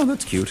underneath it. Oh,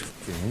 that's cute.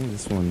 Okay,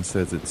 this one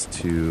says it's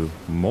to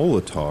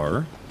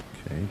Molitar.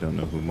 Okay, don't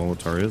know who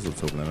Molitar is.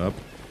 Let's open that up.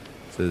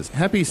 It says,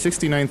 "Happy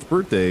 69th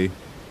birthday.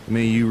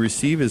 May you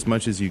receive as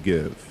much as you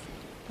give."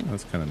 Oh,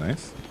 that's kind of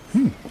nice.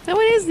 That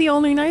one is the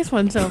only nice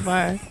one so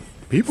far.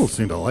 People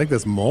seem to like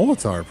this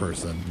Molitar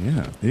person.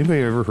 Yeah. Anybody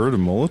ever heard of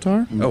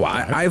Molitar? Oh,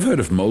 I've heard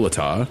of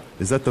Molitar.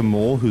 Is that the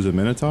mole who's a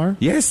minotaur?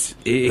 Yes,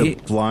 The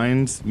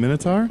blind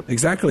minotaur?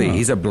 exactly.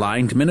 He's a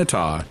blind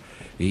minotaur.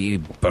 He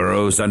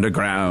burrows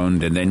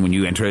underground, and then when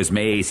you enter his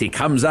maze, he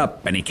comes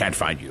up and he can't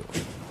find you.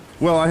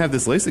 Well, I have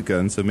this LASIK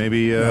gun, so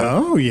maybe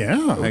Oh, yeah.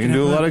 I can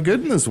do a lot of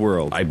good in this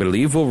world. I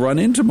believe we'll run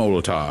into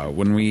Molitar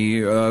when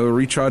we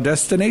reach our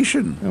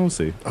destination. We'll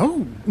see.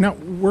 Oh, now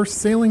we're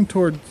sailing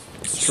toward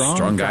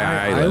Strong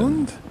Guy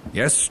Island.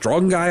 Yes,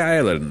 Strong Guy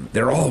Island.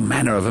 There are all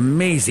manner of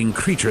amazing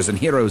creatures and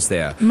heroes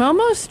there.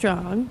 Momo's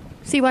strong.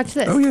 See, watch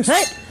this. Oh, yes.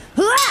 Hey!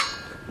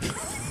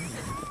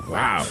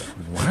 Wow.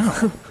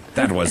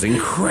 That was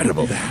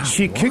incredible.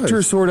 She kicked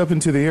her sword up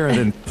into the air and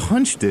then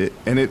punched it,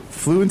 and it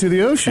flew into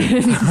the ocean.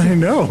 I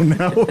know.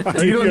 Now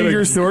You don't need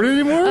your sword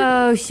anymore?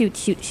 Oh, shoot.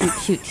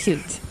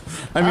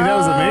 I mean, that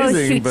was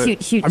amazing.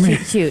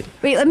 Shoot.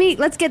 Wait,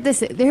 let's get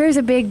this. There's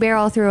a big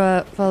barrel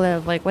full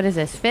of, like, what is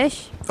this,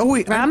 fish? Oh,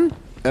 wait. Rum?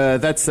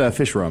 That's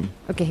fish rum.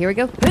 Okay, here we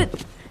go.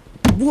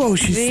 Whoa,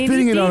 she's Baby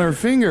spitting it on feet. her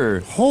finger.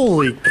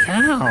 Holy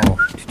cow.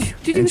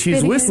 And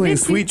she's whistling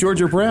Sweet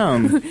Georgia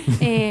Brown.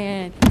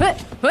 And...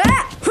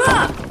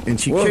 And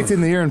she kicked it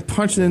in the air and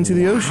punched it into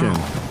the ocean.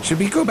 Should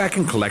we go back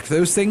and collect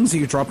those things that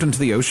you dropped into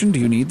the ocean? Do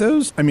you need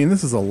those? I mean,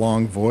 this is a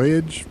long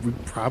voyage. We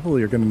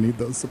probably are going to need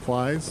those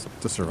supplies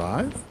to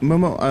survive.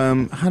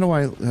 Momo, how do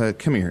I...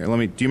 come here.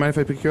 Do you mind if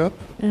I pick you up?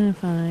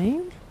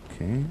 Fine.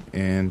 Okay.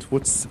 And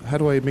how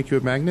do I make you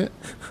a magnet?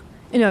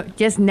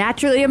 Just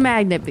naturally a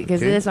magnet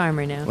because Okay. of this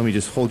armor now. Let me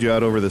just hold you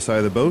out over the side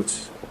of the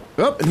boat.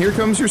 Oh, and here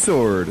comes your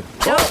sword.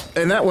 Oh,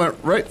 and that went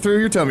right through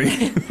your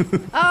tummy.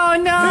 Oh,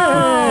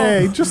 no!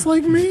 Hey, just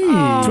like me.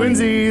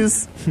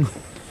 Twinsies.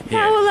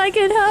 How will I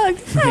get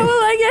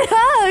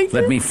hugged?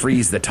 Let me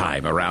freeze the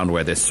time around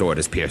where this sword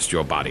has pierced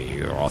your body.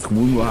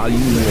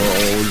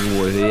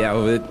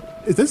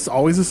 Is this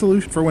always a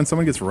solution for when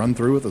someone gets run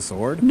through with a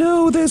sword?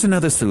 No, there's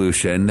another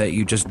solution that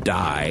you just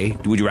die.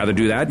 Would you rather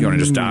do that? You want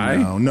to just die?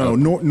 No,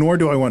 nor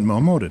do I want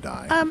Momo to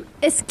die.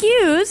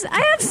 Excuse, I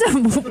have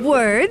some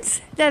words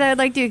that I'd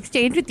like to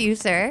exchange with you,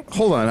 sir.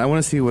 Hold on, I want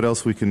to see what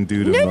else we can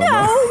do to No,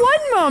 Momo.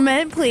 one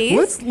moment,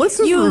 please. Let's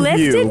just You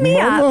review. lifted me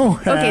Momo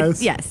up. Has,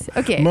 Okay, yes,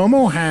 okay.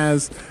 Momo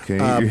has... Okay,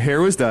 your hair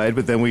was dyed,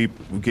 but then we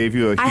gave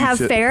you a I have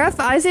Farrah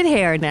Fawcett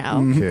hair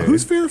now. Okay.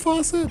 Who's Farrah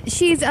Fawcett?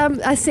 She's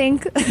a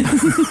sink.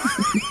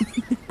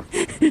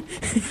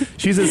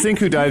 She's a sink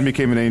who died and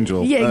became an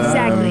angel. Yeah,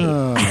 exactly.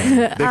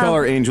 They call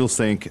her Angel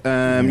Sink.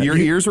 Your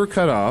ears were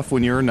cut off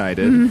when you were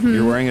knighted.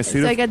 You're wearing a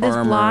suit So of I got this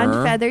armor blonde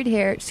feathered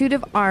hair, suit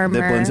of armor.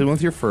 that blends in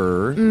with your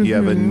fur. You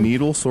have a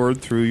needle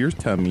sword through your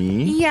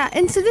tummy. Yeah,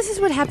 and so this is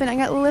what happened. I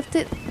got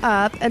lifted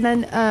up and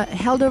then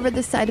held over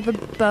the side of a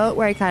boat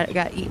where I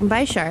got eaten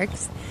by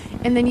sharks.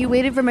 And then you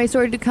waited for my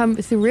sword to come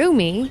through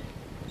me,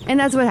 and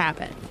that's what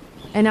happened.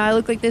 And now I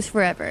look like this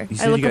forever. You I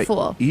said look you a got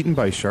fool. eaten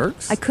by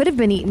sharks? I could have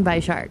been eaten by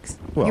sharks.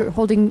 Well- You're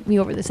holding me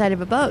over the side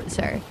of a boat,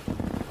 sir.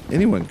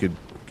 Anyone could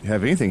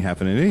have anything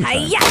happen at any time.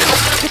 Hi-ya!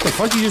 What the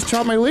fuck? You just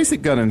chopped my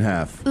LASIK gun in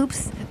half.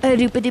 Oops.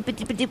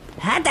 Doop-a-doop-a-doop-a-doop.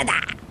 Ha-da-da.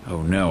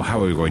 Oh no, how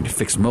are we going to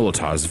fix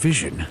Molitar's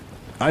vision?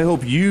 I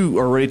hope you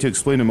are ready to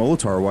explain to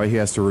Molitar why he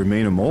has to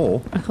remain a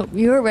mole. I hope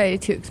you're ready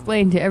to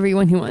explain to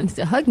everyone who wants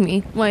to hug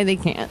me why they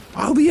can't.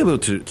 I'll be able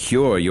to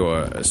cure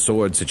your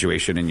sword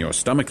situation in your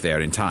stomach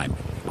there in time.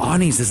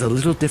 Arnie's is a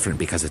little different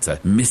because it's a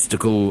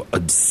mystical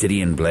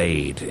obsidian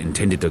blade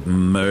intended to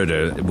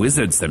murder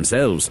wizards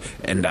themselves,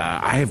 and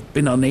I have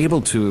been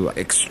unable to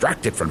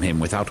extract it from him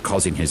without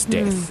causing his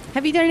death.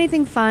 Have you done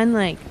anything fun,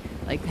 like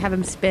have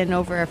him spin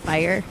over a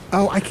fire?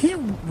 Oh, I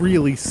can't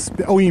really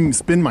spin. Oh, you mean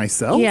spin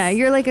myself? Yeah,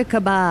 you're like a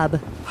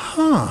kebab.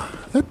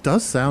 That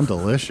does sound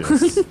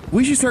delicious.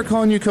 We should start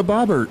calling you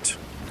Kebabert,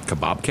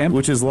 Kebab camp?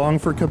 which is long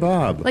for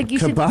kebab. Like you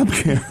should- Kebab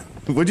camp.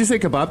 What'd you say,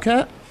 Kebab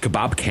Cat?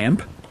 Kebab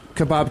camp?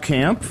 Kebab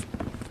camp?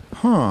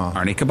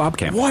 Arnie Kebab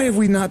camp. Why have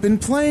we not been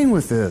playing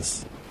with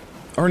this?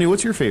 Arnie,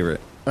 what's your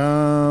favorite?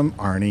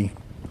 Arnie.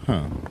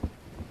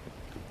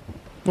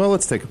 Well,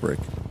 let's take a break.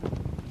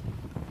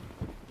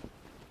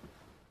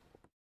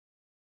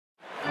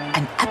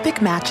 epic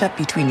matchup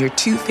between your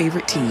two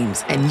favorite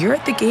teams, and you're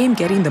at the game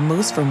getting the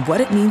most from what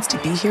it means to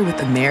be here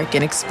with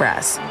American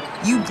Express.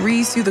 You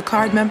breeze through the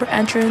card member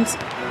entrance,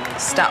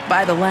 stop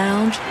by the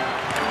lounge.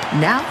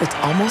 Now it's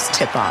almost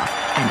tip-off,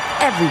 and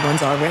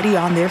everyone's already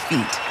on their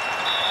feet.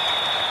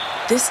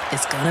 This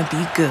is gonna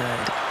be good.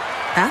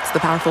 That's the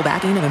powerful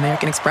backing of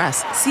American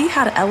Express. See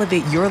how to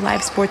elevate your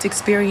live sports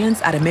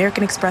experience at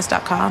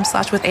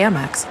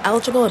americanexpress.com/withAmex.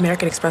 Eligible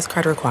American Express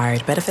card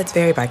required. Benefits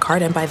vary by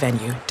card and by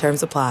venue.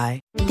 Terms apply.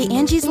 The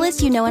Angie's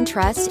List you know and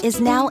trust is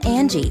now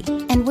Angie,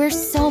 and we're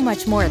so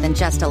much more than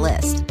just a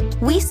list.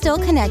 We still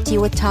connect you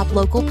with top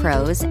local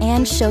pros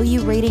and show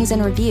you ratings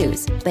and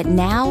reviews, but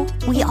now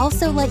we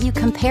also let you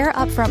compare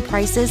upfront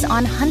prices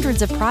on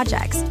hundreds of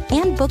projects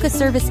and book a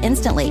service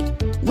instantly.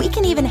 We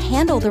can even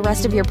handle the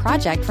rest of your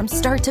project from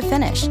start to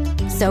finish.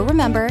 So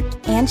remember,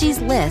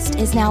 Angie's List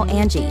is now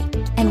Angie,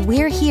 and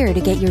we're here to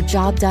get your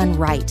job done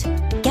right.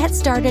 Get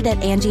started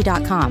at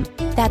Angie.com.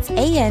 That's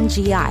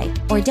ANGI,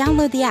 or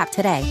download the app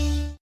today.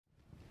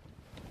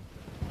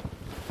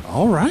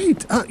 All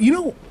right.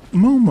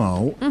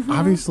 Momo,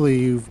 obviously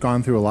you've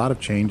gone through a lot of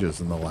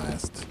changes in the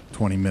last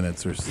 20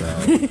 minutes or so.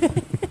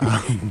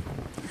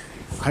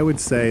 I would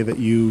say that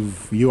you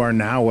are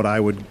now what I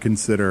would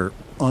consider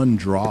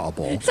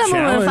undrawable.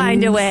 Someone will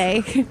find a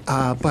way.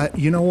 But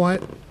you know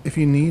what? If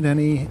you need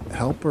any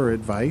help or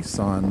advice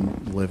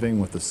on living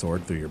with a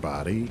sword through your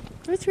body,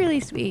 It's really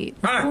sweet.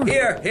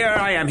 Here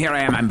I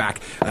am, I'm back.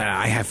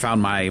 I have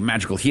found my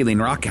magical healing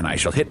rock, and I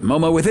shall hit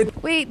Momo with it.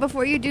 Wait,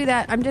 before you do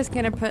that, I'm just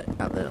going to put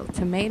a little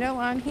tomato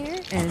on here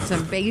and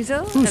some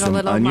basil and a some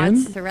little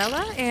onion?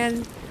 mozzarella,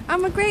 and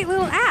I'm a great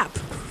little app.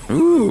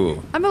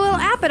 Ooh. I'm a little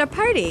app at a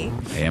party.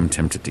 I am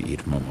tempted to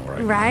eat Momo right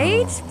now.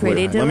 Right?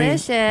 Pretty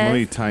delicious. Let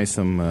me tie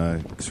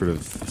some sort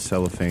of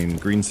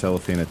green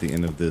cellophane at the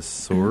end of this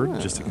sword,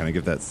 just to kind of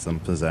give that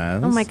some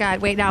pizzazz. Oh my God,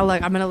 wait, now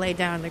look, I'm going to lay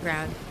down on the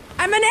ground.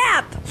 I'm an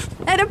app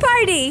at a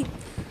party.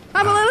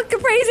 I'm a little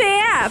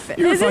caprese app.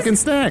 You're a fucking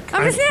snack.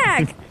 I'm a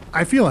snack.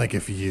 I feel like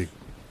if you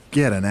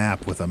get an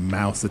app with a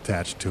mouse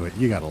attached to it,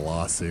 you got a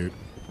lawsuit.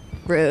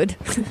 Rude.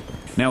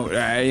 Now,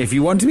 if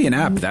you want to be an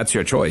app, that's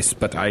your choice,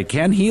 but I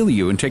can heal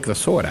you and take the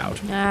sword out.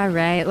 All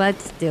right,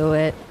 let's do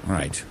it. All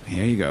right,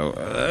 here you go.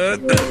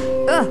 Ugh,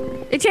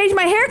 it changed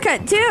my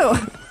haircut, too.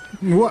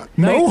 What?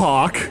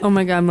 Mohawk? Oh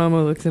my God,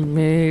 Momo looks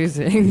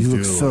amazing. You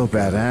look so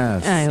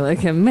badass. I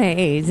look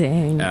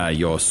amazing.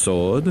 Your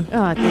sword.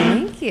 Oh,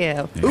 thank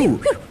you. Ooh.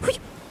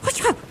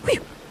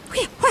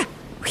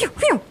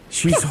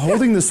 She's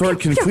holding the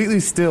sword completely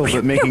still,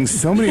 but making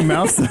so many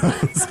mouth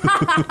sounds.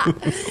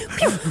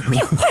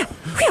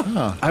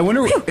 I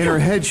wonder, in her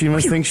head, she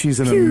must think she's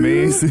an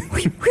amazing...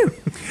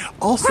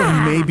 Also,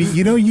 maybe,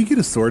 you get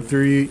a sword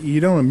through you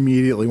don't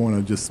immediately want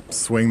to just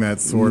swing that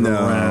sword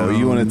around. No,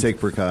 you want to take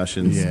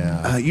precautions.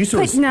 Yeah. You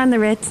sort Putting of... on the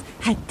Ritz.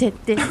 Oh,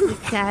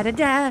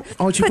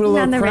 she put a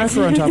little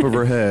cracker on top of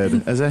her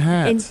head as a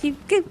hat. And you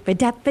go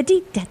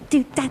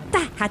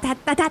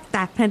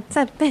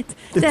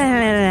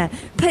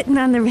putting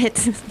on the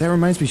Ritz. That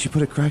reminds me, she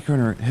put a cracker on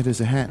her head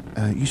as a hat.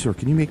 Yusor,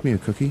 can you make me a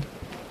cookie?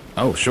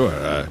 Oh, sure.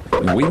 Hey,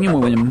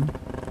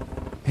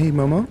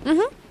 Momo.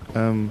 Mm-hmm.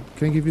 Can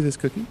I give you this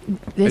cookie?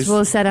 This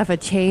will set off a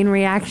chain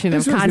reaction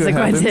of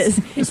consequences.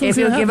 If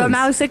you give a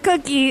mouse a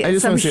cookie,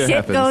 some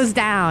shit goes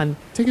down.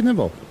 Take a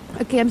nibble.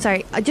 Okay, I'm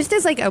sorry. Just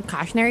as like a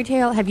cautionary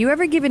tale, have you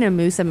ever given a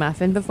moose a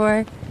muffin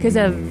before? Because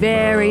a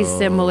very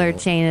similar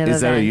chain of events.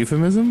 Is that a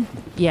euphemism?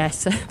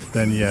 Yes.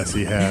 Then yes,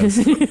 he has.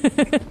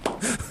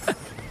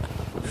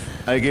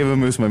 I gave a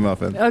moose my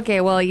muffin. Okay,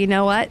 well, you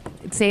know what?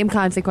 Same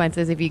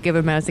consequences if you give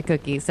a mouse a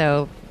cookie,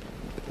 so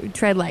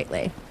tread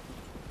lightly.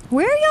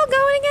 Where are y'all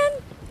going again?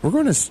 We're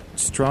going to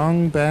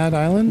Strong Bad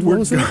Island? What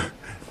was it?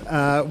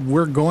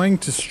 We're going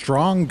to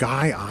Strong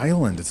Guy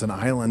Island. It's an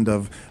island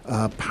of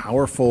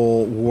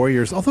powerful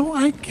warriors. Although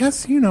I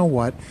guess, you know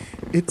what?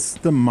 It's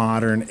the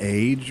modern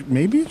age.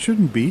 Maybe it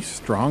shouldn't be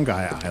Strong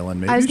Guy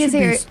Island. Maybe I was going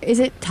to say, is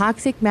it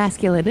Toxic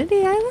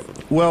Masculinity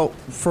Island? Well,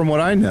 from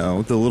what I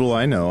know, the little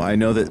I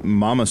know that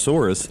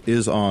Mamasaurus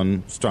is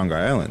on Strong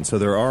Guy Island. So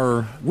there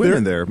are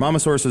women there.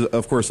 Mamasaurus is,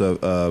 of course,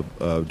 a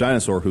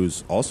dinosaur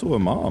who's also a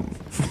mom.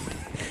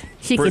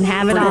 She can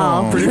have it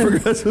all. Pretty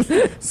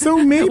progressive. So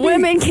maybe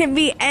women can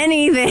be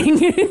anything.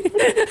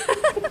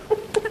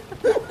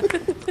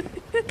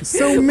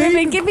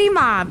 Women can be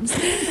moms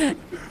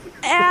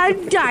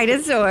and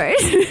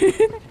dinosaurs.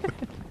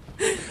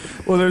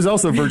 Well, there's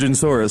also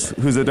Virginsaurus,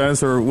 who's a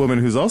dinosaur woman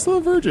who's also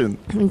a virgin.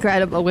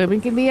 Incredible. Women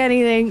can be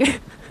anything.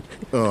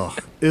 Ugh.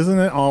 Isn't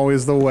it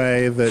always the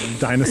way that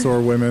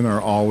dinosaur women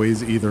are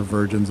always either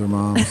virgins or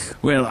moms?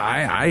 Well,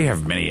 I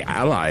have many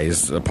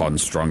allies upon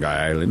Strong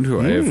Guy Island who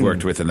I have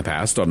worked with in the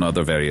past on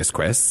other various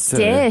quests.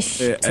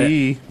 Dish.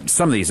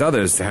 Some of these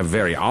others have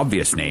very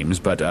obvious names,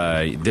 but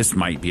this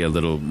might be a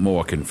little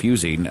more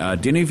confusing.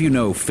 Do any of you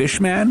know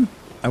Fishman?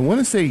 I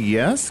want to say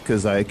yes,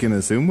 because I can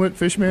assume what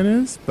Fishman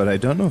is, but I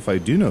don't know if I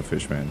do know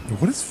Fishman.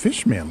 What does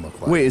Fishman look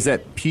like? Wait, is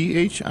that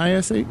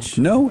Phish?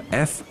 No,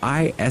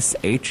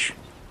 Fish.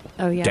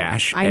 Oh, yeah.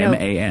 Dash I know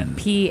M-A-N.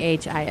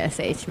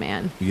 Phish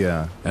man.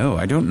 Yeah. Oh,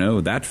 I don't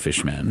know that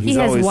fish man. He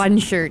has always- one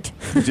shirt.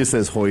 It just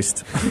says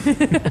hoist.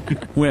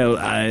 Well,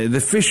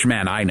 the fish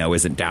man I know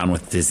isn't down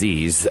with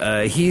disease.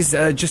 He's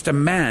just a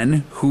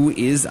man who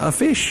is a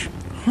fish.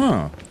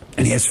 Huh.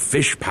 And he has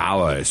fish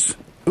powers.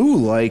 Ooh,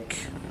 like...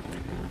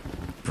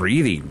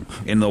 Breathing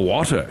in the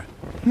water.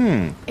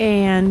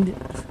 And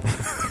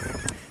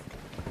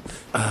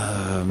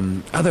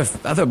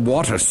Other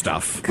water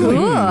stuff. cool. He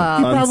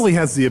probably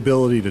has the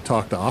ability to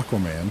talk to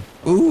Aquaman.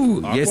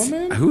 Ooh, yes.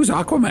 Aquaman? Who's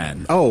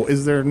Aquaman? Oh,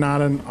 is there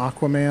not an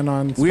Aquaman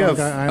on We have-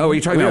 Strong Guy Island? Oh, are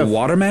you talking We about have-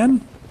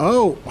 Waterman?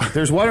 Oh,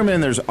 There's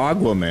Waterman, there's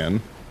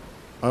Aguaman.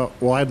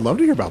 well, I'd love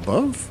to hear about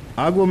both.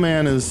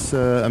 Aguaman is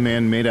a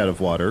man made out of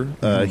water.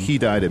 He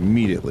died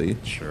immediately.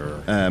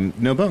 Sure.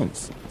 No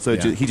bones. So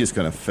Yeah. he just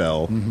kind of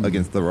fell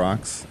against the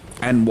rocks.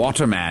 And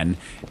Waterman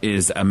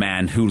is a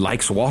man who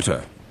likes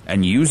water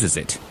and uses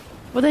it.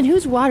 Well, then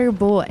who's Water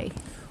Boy?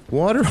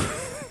 Water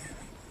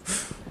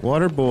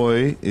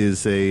Boy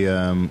is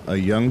a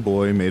young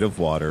boy made of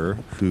water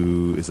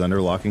who is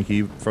under lock and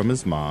key from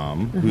his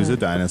mom, who's a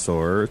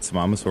dinosaur. It's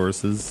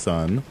Momosaurus's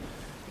son.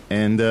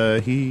 And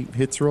he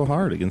hits real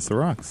hard against the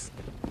rocks.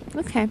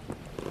 Okay.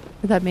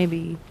 I thought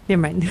maybe...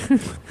 Never mind.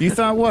 You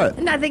thought what?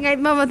 Nothing.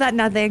 Mama thought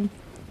nothing.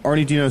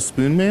 Arnie, do you know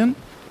Spoon Man?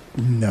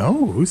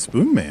 No, who's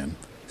Spoon Man?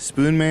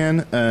 Spoon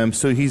Man,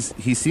 so he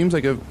seems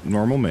like a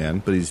normal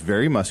man, but he's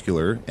very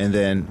muscular. And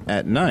then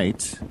at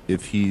night,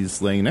 if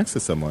he's laying next to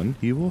someone,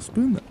 he will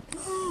spoon them.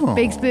 Oh.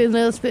 Big spoon,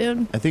 little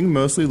spoon. I think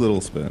mostly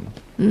Little Spoon.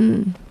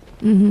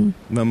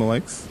 Mama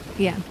likes?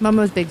 Yeah,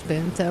 Momo's big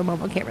spoon, so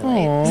Momo can't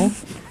relate.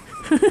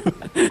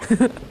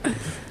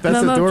 That's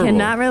Momo adorable.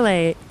 cannot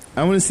relate.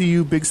 I want to see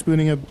you big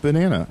spooning a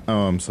banana.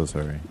 Oh, I'm so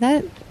sorry.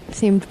 That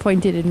seemed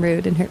pointed and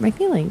rude and hurt my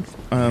feelings.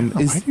 Why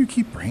do you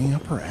keep bringing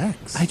up her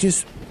ex? I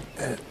just...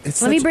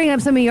 it's Let me such- bring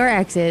up some of your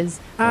exes.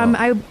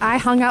 I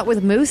hung out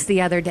with Moose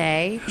the other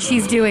day.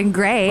 She's doing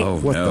great. Oh,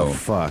 What no. the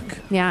fuck?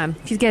 Yeah,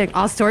 she's getting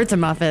all sorts of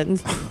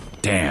muffins.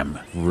 Damn.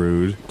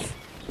 Rude.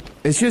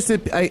 It's just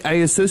that I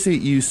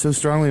associate you so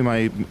strongly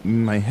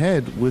in my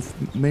head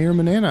with Mayor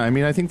Manana. I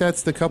mean, I think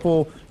that's the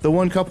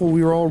one couple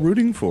we were all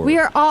rooting for. We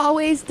are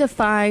always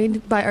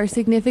defined by our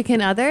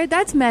significant other.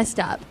 That's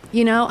messed up.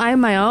 You know, I'm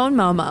my own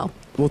Momo.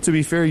 Well, to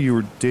be fair, you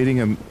were dating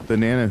a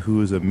banana who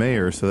was a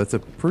mayor, so that's a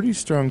pretty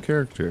strong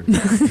character.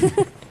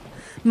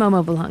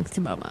 Momo belongs to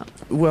Momo.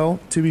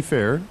 Well, to be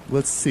fair,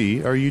 let's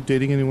see. Are you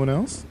dating anyone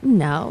else?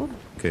 No.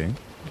 Okay.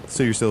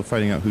 So you're still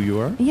finding out who you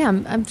are? Yeah,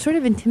 I'm sort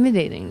of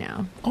intimidating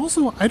now.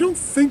 Also, I don't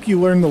think you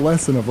learned the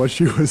lesson of what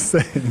she was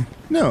saying.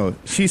 No.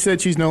 She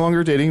said she's no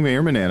longer dating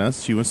Mayor Manana.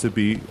 She wants to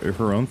be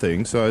her own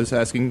thing. So I was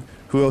asking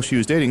who else she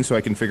was dating so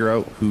I can figure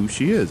out who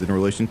she is in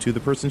relation to the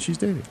person she's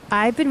dating.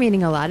 I've been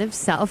reading a lot of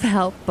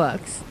self-help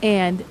books,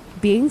 and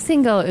being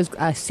single is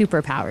a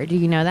superpower. Do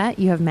you know that?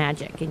 You have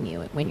magic in you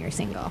when you're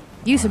single.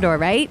 Usador,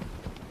 right?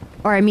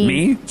 Or I mean,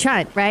 Me?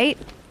 Chunt, right?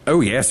 Oh,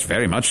 yes,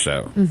 very much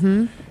so.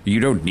 Mm-hmm. You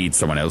don't need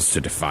someone else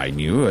to define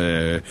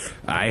you.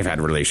 I've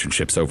had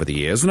relationships over the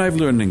years, and I've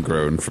learned and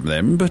grown from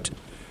them, but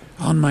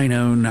on mine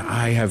own,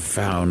 I have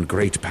found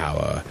great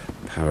power.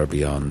 Power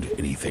beyond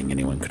anything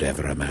anyone could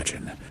ever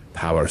imagine.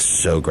 Power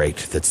so great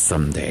that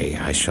someday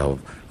I shall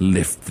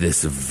lift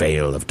this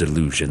veil of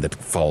delusion that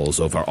falls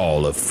over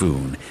all of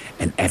Foon,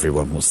 and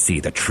everyone will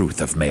see the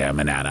truth of Mayor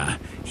Manana.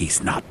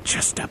 He's not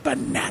just a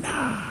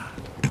banana.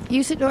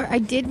 Usador, I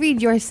did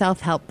read your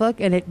self-help book,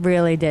 and it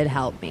really did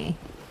help me.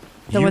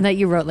 The one that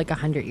you wrote like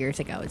 100 years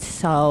ago. It's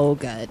so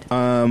good.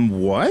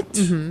 What?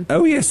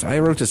 Oh, yes, I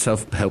wrote a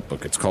self-help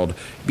book. It's called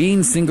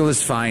Being Single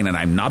is Fine, and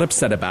I'm not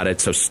upset about it,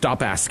 so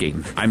stop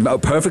asking. I'm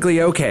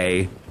perfectly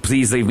okay.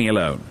 Please leave me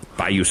alone.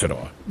 By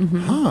Usador.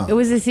 It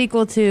was a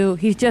sequel to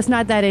He's Just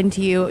Not That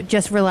Into You.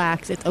 Just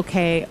relax. It's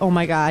okay. Oh,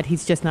 my God.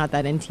 He's just not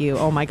that into you.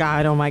 Oh, my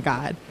God. Oh, my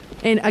God.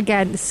 And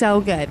again,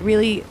 so good.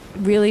 Really,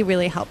 really,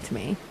 really helped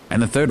me.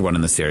 And the third one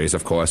in the series,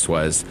 of course,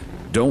 was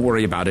Don't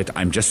Worry About It.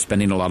 I'm just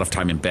spending a lot of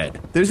time in bed.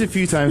 There's a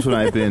few times when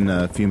I've been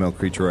a female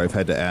creature where I've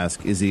had to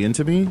ask, is he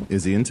into me?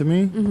 Is he into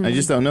me? I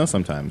just don't know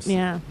sometimes.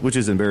 Yeah. Which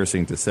is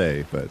embarrassing to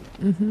say, but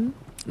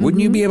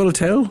Wouldn't you be able to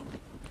tell?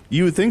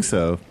 you would think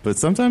so. But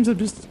sometimes I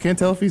just can't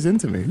tell if he's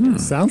into me.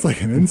 Sounds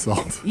like an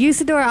insult.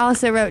 Usador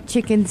also wrote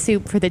Chicken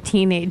Soup for the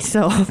Teenage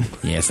Soul.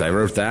 Yes, I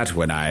wrote that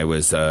when I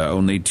was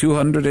only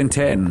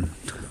 210.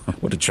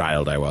 What a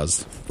child I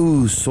was.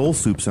 Ooh, soul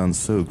soup sounds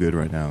so good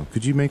right now.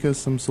 Could you make us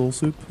some soul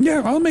soup?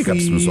 Yeah, I'll make up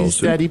some soul Please,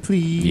 soup. Daddy,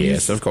 please.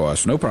 Yes, of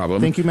course. No problem.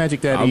 Thank you,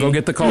 Magic Daddy. I'll go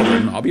get the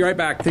cauldron. I'll be right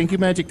back. Thank you,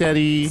 Magic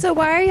Daddy. So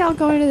why are y'all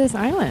going to this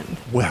island?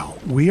 Well,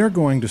 we are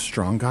going to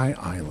Strong Guy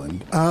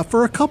Island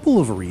for a couple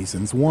of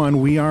reasons. One,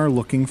 we are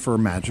looking for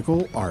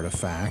magical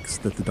artifacts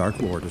that the Dark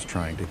Lord is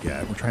trying to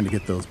get. We're trying to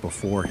get those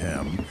before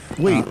him.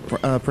 Wait,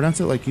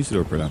 pronounce it like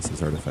Usador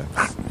pronounces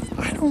artifacts.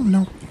 I don't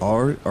know.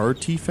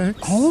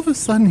 Artifacts? All of a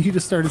sudden, he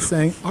just started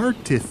saying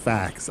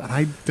artifacts.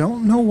 I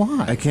don't know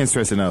why. I can't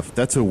stress enough.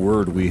 That's a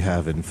word we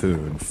have in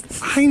Foon.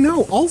 I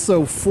know.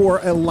 Also, for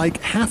like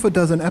half a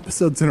dozen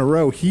episodes in a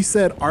row, he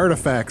said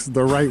artifacts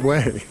the right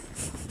way.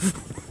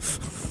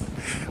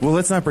 Well,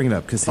 let's not bring it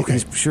up because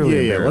he's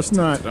surely Yeah, let's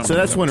embarrassed. not. So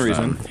that's one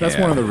reason. That's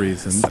one of the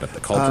reasons. Set up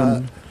the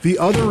cauldron. The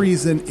other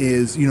reason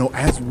is,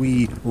 as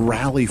we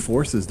rally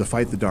forces to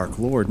fight the Dark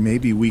Lord,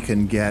 maybe we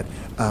can get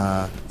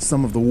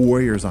some of the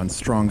warriors on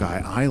Strong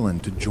Eye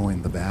Island to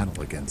join the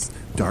battle against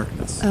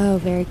darkness. Oh,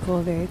 very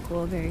cool, very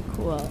cool, very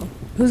cool.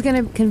 Who's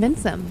going to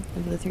convince them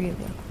of the three of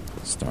you?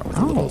 Start with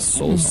a little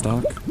soul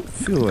stock. I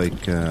feel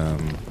like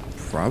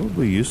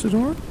probably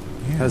Usador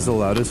has the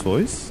loudest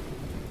voice.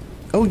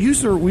 Oh,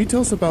 Usador, will you tell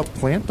us about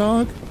Plant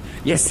Dog?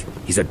 Yes,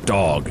 he's a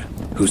dog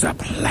who's a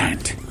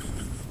plant.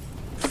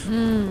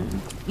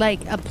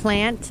 Like a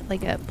plant?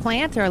 Like a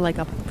plant or like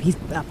he's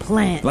a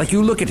plant? Like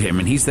you look at him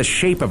and he's the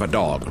shape of a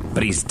dog,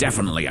 but he's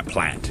definitely a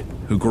plant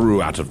who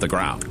grew out of the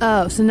ground.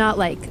 Oh, so not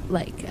like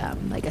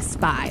a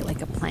spy,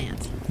 like a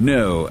plant.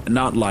 No,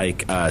 not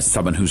like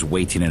someone who's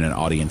waiting in an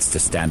audience to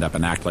stand up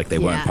and act like they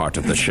weren't part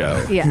of the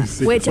show. Yeah,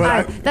 which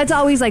that's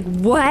always like,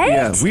 what?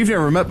 Yeah, we've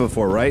never met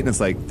before, right? And it's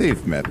like,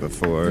 they've met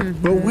before.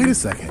 But wait a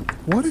second.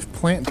 What if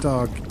Plant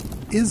Dog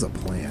is a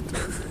plant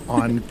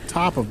on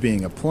top of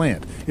being a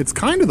plant? It's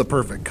kind of the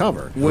perfect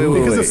cover.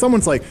 Because if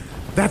someone's like,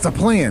 that's a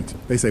plant,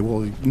 they say,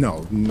 well,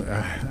 no,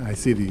 I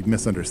see the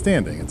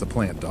misunderstanding. It's a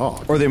plant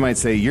dog. Or they might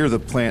say, you're the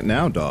plant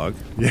now, dog.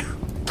 Yeah,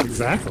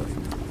 exactly.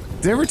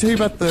 Did I ever tell you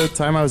about the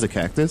time I was a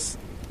cactus?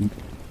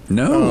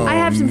 No. I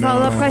have some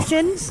follow-up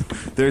questions.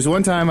 There's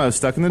one time I was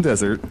stuck in the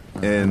desert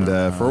and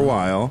for a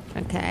while.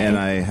 Okay. And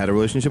I had a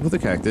relationship with a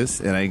cactus,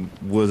 and I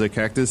was a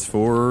cactus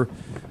for,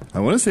 I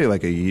want to say,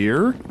 like a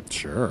year.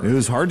 Sure. It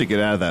was hard to get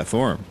out of that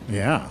form.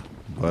 Yeah.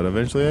 But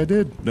eventually I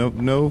did.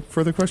 No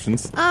further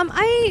questions.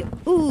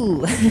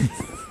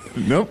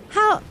 Nope.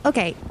 How?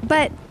 Okay,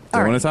 but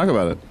Don't want to talk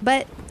about it.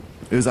 But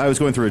I was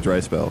going through a dry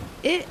spell.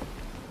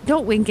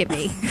 don't wink at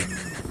me.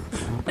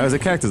 I was a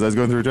cactus. I was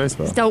going through a dry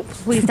spell.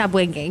 Please stop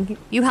winking.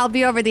 You held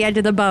me over the edge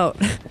of the boat.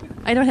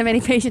 I don't have any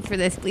patience for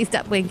this. Please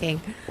stop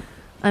winking.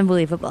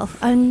 Unbelievable.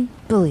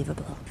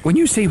 When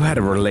you say you had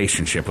a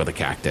relationship with a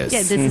cactus, Yeah,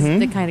 this is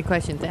the kind of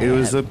questions I It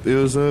was have.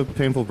 a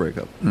painful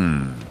breakup.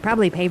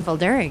 Probably painful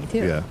during too.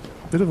 Yeah,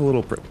 bit of a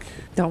little prick.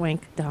 Don't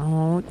wink.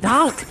 Don't.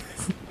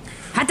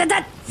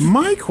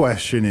 My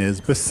question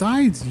is,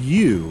 besides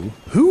you,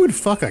 who would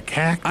fuck a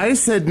cactus? I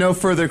said no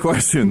further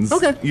questions.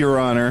 Okay. Your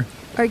Honor.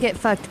 Or get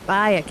fucked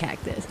by a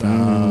cactus.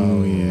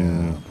 Oh,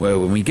 yeah. well,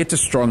 when we get to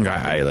Strong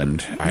Guy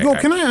Island,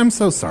 I'm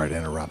so sorry to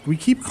interrupt. We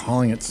keep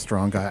calling it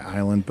Strong Guy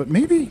Island, but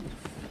maybe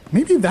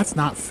that's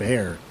not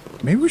fair.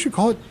 Maybe we should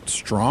call it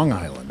Strong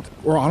Island.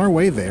 We're on our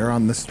way there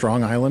on the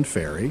Strong Island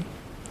ferry.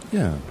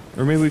 Yeah.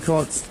 Or maybe we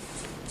call it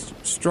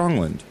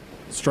Strongland.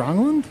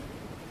 Strongland?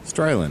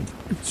 Stryland.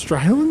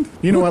 Stryland?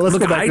 You know what? Let's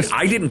look, go back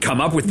I didn't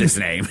come up with this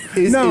name.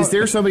 Is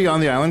there somebody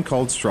on the island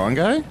called Strong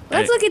Guy?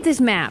 Let's look at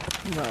this map.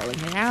 Rolling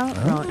it out.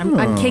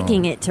 I'm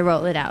kicking it to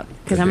roll it out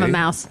because I'm a Okay.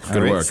 mouse.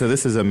 Good work. So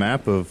this is a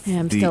map of Yeah,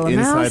 I'm the still a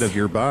inside mouse. of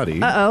your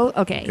body.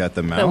 Okay. Got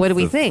the mouth, But what do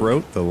we the think?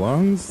 throat, the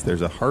lungs.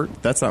 There's a heart.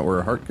 That's not where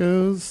a heart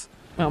goes.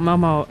 Well,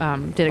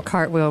 Momo did a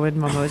cartwheel when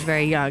Momo was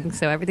very young,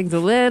 so everything's a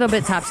little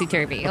bit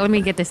topsy-turvy. Let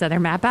me get this other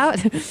map out.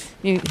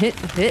 You hit.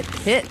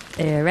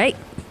 All right.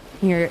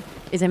 Here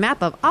is a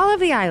map of all of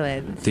the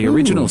islands. The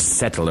original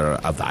settler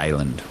of the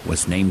island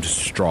was named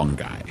Strong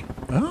Guy.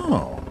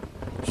 Oh,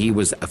 He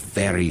was a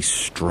very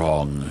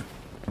strong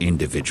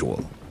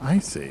individual. I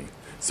see.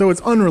 So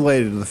it's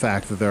unrelated to the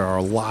fact that there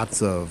are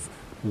lots of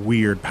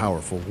weird,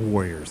 powerful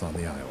warriors on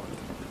the island.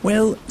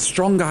 Well,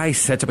 Strong Guy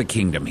set up a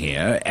kingdom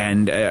here,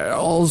 and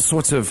all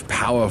sorts of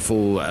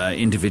powerful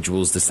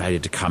individuals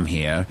decided to come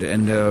here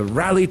and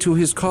rally to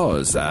his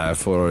cause.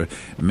 For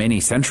many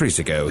centuries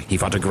ago, he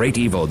fought a great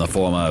evil in the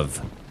form of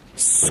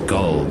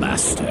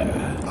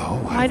Skullmaster. Oh,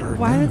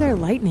 Why are there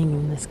lightning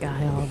in the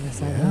sky all of a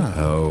sudden?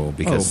 Oh,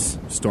 because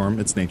Storm.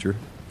 It's nature.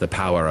 the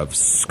power of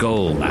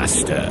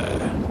Skullmaster.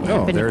 Oh,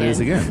 Happen there it is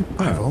again.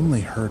 again. I've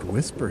only heard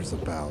whispers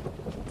about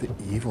the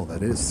evil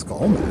that is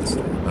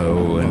Skullmaster.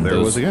 Oh, and There it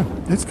was those-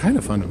 again. It's kind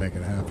of fun to make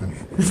it happen.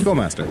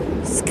 Skullmaster.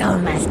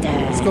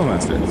 Skullmaster.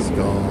 Skullmaster.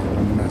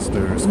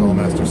 Skullmaster,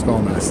 Skullmaster,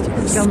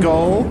 Skullmaster.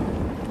 Skull.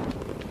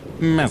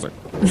 Master.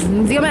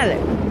 Skullmaster.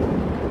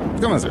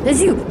 Skullmaster.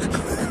 That's you.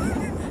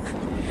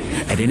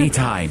 At any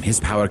time, his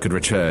power could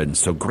return,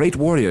 so great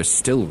warriors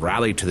still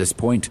rally to this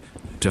point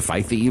to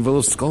fight the evil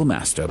of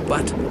Skullmaster.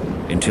 But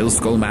until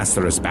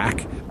Skullmaster is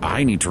back,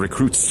 I need to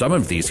recruit some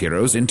of these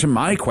heroes into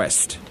my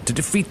quest to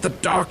defeat the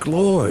Dark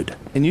Lord.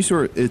 And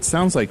it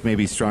sounds like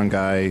maybe Strong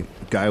Guy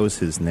was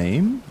his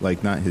name,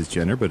 like not his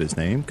gender, but his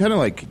name. Kind of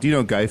like, do you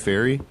know Guy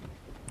Fawkes?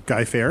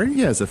 Guy Fawkes?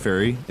 Yeah, it's a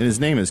fairy, and his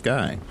name is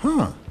Guy.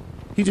 Huh.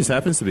 He just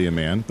happens to be a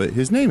man, but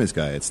his name is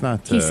Guy. It's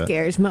not. He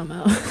scares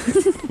Momo.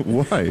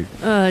 Why?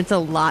 It's a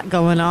lot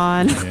going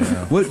on.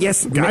 Yeah. Well,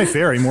 yes, Guy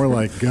Fawkes, more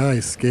like Guy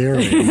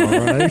Scary, am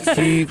I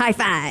right? High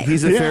five.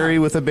 He's a fairy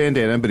with a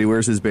bandana, but he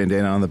wears his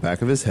bandana on the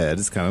back of his head.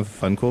 It's kind of a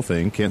fun, cool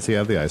thing. Can't see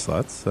out of the eye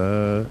slots.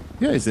 Yeah,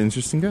 he's an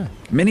interesting guy.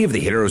 many of the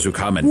heroes who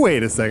come and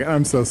Wait a second.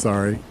 I'm so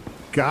sorry.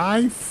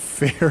 Guy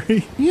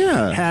Fawkes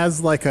Yeah.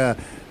 has like a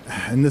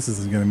and this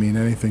isn't going to mean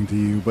anything to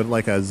you, but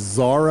like a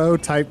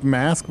Zorro type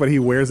mask, but he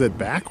wears it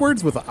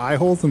backwards with eye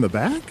holes in the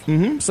back?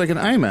 Mm-hmm. It's like an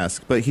eye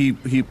mask, but he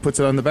puts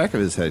it on the back of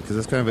his head because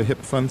it's kind of a hip,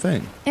 fun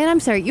thing. And I'm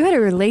sorry, you had a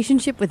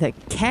relationship with a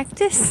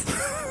cactus?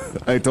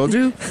 I told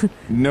you?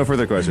 No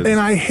further questions. And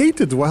I hate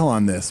to dwell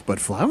on this, but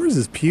Flowers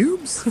is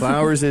pubes?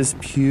 Flowers is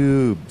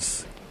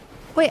pubes.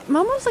 Wait,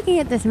 Momo's looking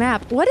at this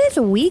map. What is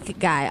Weak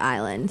Guy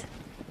Island?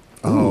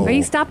 Oh. Are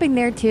you stopping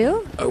there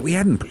too? We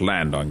hadn't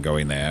planned on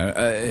going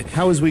there.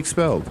 How is weak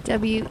spelled?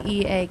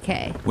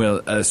 W-E-A-K.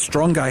 Well,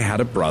 Strong Guy had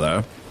a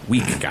brother,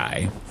 Weak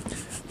Guy.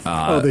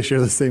 They share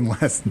the same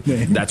last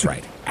name. That's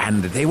right.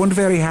 And they weren't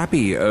very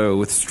happy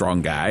with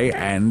Strong Guy,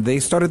 and they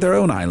started their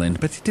own island,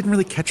 but it didn't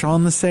really catch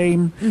on the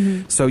same.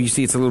 Mm-hmm. So you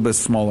see, it's a little bit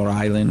smaller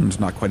island,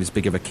 not quite as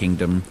big of a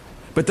kingdom.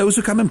 But those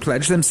who come and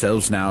pledge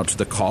themselves now to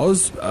the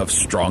cause of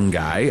Strong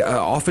Guy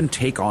often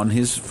take on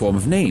his form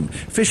of name.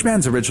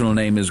 Fishman's original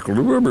name is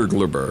Glubber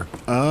Glubber.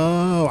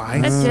 Oh,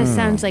 That just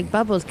sounds like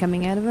bubbles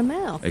coming out of a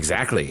mouth.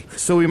 Exactly.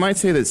 So we might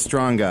say that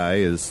Strong Guy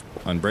is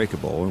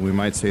unbreakable, and we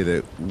might say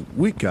that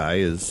Weak Guy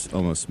is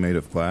almost made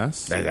of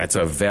glass. That's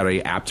a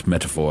very apt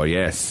metaphor,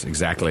 yes,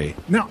 exactly.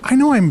 Now, I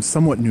know I'm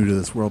somewhat new to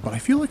this world, but I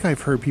feel like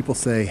I've heard people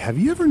say, have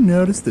you ever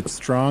noticed that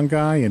Strong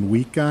Guy and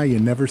Weak Guy, you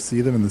never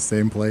see them in the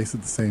same place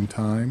at the same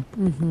time?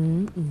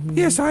 Mm-hmm, mm-hmm.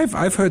 Yes,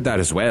 I've heard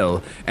that as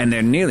well. And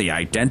they're nearly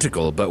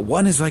identical, but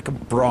one is like a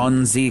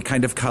bronzy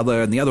kind of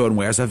color, and the other one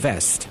wears a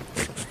vest.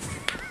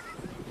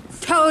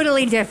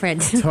 Totally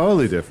different.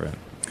 Totally different.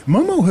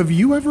 Momo, have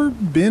you ever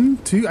been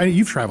to...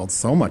 you've traveled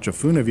so much.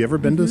 Afun, have you ever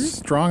been to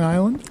Strong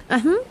Island?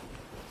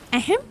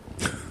 Achoo!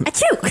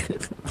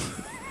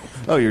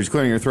 Oh, you're just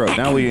clearing your throat.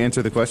 Now will you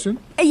answer the question?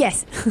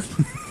 Yes.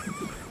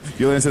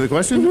 You'll answer the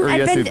question? Or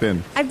yes, you've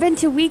been? I've been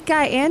to Weak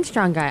Guy and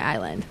Strong Guy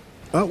Island.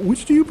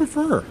 Which do you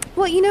prefer?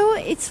 Well,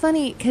 it's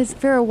funny, because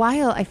for a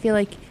while, I feel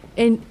like,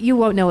 and you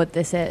won't know what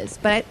this is,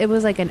 but it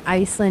was like an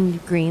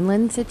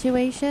Iceland-Greenland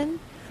situation,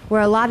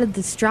 where a lot of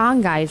the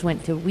strong guys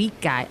went to Weak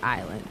Guy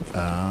Island.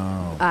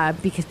 Oh.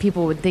 Because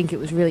people would think it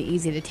was really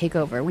easy to take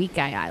over Weak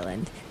Guy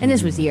Island. And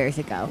this was years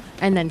ago.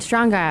 And then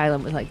Strong Guy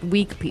Island was like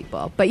weak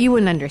people. But you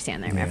wouldn't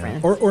understand that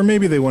reference. Or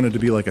maybe they wanted to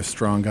be like a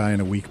strong guy in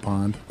a weak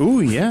pond.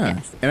 Ooh, yeah.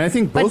 Yes. And I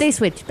think both... But they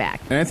switched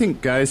back. And I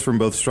think guys from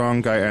both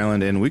Strong Guy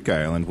Island and Weak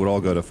Guy Island would all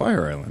go to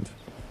Fire Island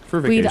for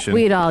vacation.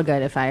 We'd all go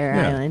to Fire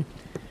Island.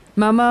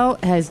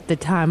 Momo has the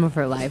time of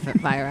her life at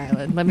Fire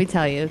Island. Let me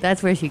tell you.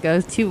 That's where she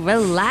goes to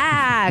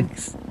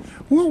relax.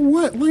 Well,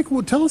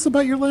 what? Tell us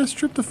about your last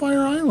trip to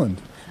Fire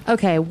Island.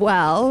 Okay,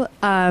 well,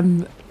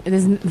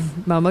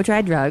 Momo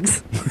tried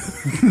drugs.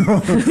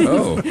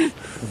 Oh.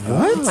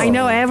 What? I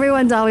know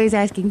everyone's always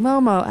asking,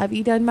 Momo, have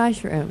you done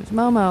mushrooms?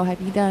 Momo,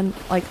 have you done,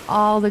 like,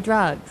 all the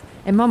drugs?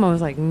 And Momo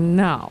was like,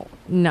 no.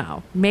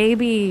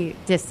 Maybe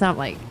just some,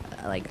 like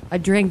a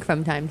drink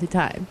from time to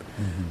time.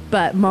 Mm-hmm.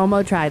 But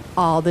Momo tried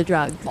all the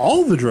drugs.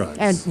 All the drugs?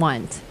 At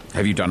once.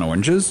 Have you done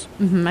oranges?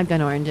 Mm-hmm, I've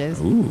done oranges.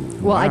 Ooh.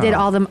 Well, I did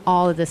them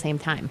all at the same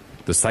time.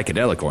 The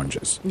psychedelic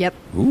oranges. Yep.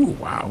 Ooh,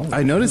 wow.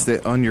 I noticed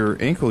that on your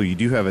ankle you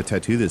do have a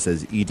tattoo that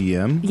says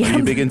EDM. Yeah. Are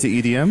you big into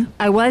EDM?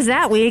 I was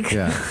that week.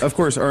 Yeah. Of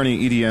course, Arnie,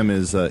 EDM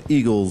is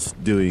eagles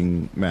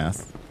doing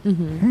math.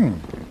 Mm-hmm.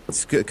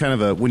 It's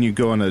kind of when you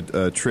go on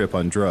a trip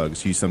on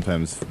drugs, you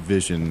sometimes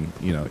vision,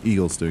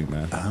 eagles doing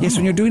math. Oh. Yes,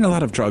 when you're doing a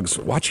lot of drugs,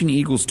 watching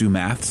eagles do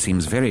math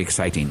seems very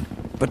exciting.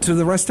 But to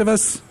the rest of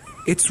us,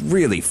 it's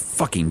really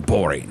fucking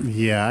boring.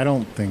 Yeah, I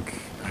don't think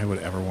I would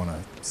ever want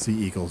to see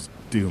eagles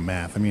do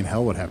math. I mean,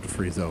 hell would have to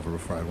freeze over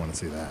before I'd want to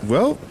see that.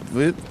 Well,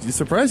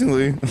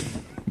 surprisingly,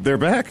 they're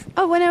back.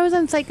 Oh, when I was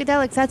on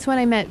psychedelics, that's when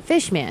I met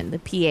Fishman, the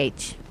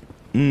PH.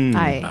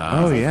 Yeah.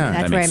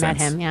 That's where I met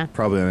him, yeah.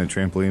 Probably on a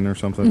trampoline or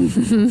something.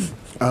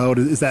 Oh,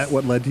 is that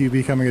what led to you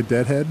becoming a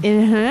deadhead?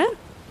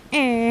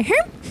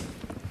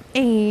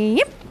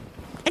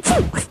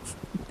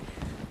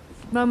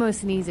 Momo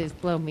sneezes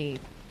blow me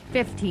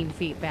 15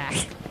 feet back.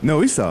 No,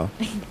 we saw.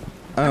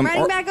 I'm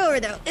running back over,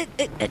 though.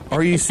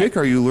 Are you sick?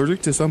 Are you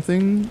allergic to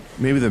something?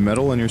 Maybe the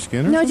metal on your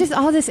skin or No, something? just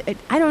all this.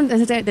 I don't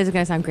understand. This is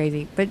going to sound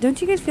crazy, but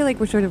don't you guys feel like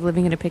we're sort of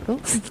living in a pickle?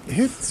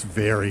 It's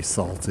very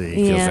salty. Yeah.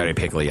 Feels very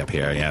pickly up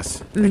here,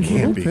 yes. It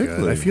can't be pickly.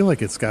 good. I feel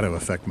like it's got to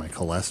affect my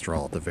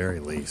cholesterol at the very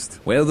least.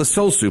 Well, the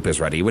soul soup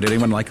is ready. Would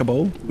anyone like a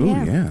bowl? Ooh,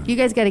 yeah. You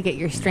guys got to get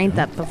your strength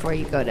up before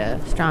you go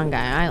to Strong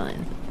Guy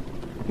Island.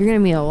 You're going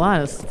to meet a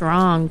lot of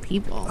strong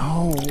people.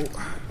 Oh.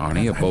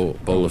 Arnie, a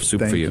bowl of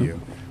soup Thank for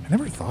you. I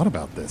never thought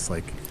about this.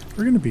 Like,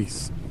 we're going to be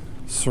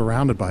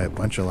surrounded by a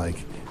bunch of, like,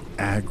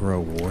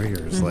 aggro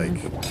warriors. Mm-hmm.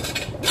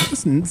 Like,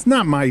 it's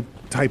not my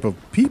type of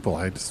people.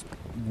 I just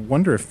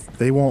wonder if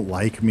they won't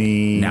like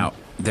me. Now,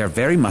 they're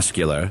very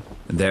muscular.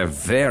 They're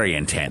very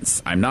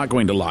intense. I'm not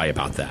going to lie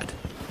about that.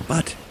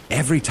 But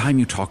every time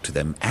you talk to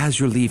them as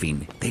you're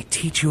leaving, they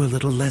teach you a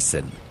little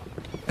lesson.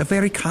 A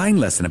very kind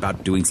lesson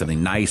about doing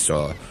something nice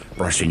or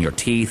brushing your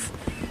teeth.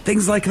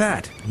 Things like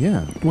that.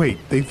 Yeah. Wait,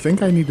 they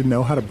think I need to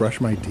know how to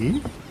brush my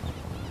teeth?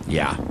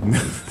 Yeah.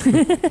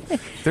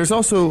 There's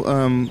also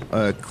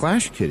a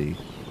Clash kitty.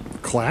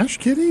 Clash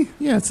kitty?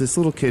 Yeah, it's this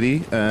little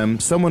kitty.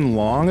 Someone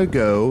long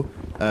ago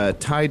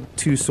tied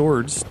 2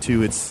 swords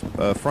to its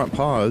front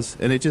paws,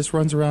 and it just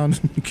runs around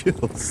and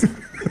kills.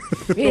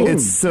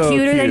 It's so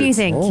cuter than cute. you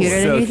think.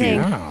 Cuter So than you cute.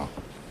 think. Wow.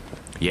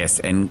 Yes,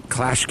 and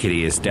Clash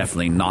Kitty is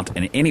definitely not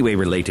in any way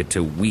related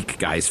to Weak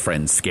Guy's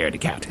friend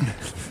Scaredy Cat.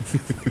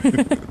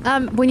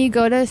 When you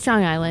go to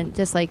Strong Island,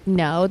 just like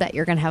know that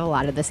you're going to have a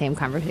lot of the same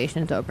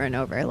conversations over and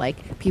over.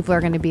 Like people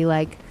are going to be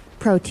like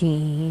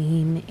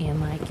protein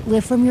and like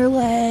lift from your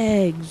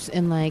legs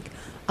and like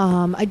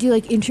I do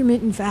like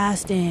intermittent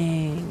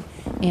fasting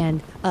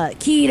and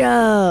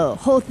keto,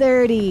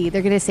 Whole30.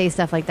 They're going to say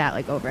stuff like that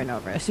like over and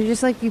over. So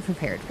just like be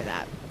prepared for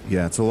that.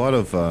 Yeah, it's a lot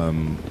of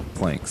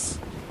planks.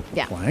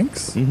 Yeah.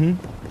 Planks? You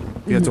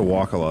have to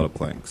walk a lot of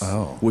planks.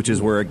 Oh. Which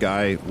is where a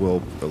guy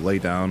will lay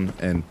down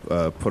and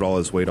put all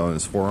his weight on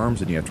his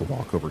forearms, and you have to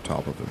walk over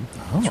top of him.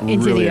 It's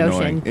Into really the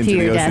annoying. ocean, Into to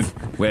the your ocean.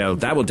 death. Well,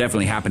 that will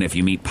definitely happen if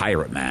you meet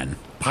Pirate Man.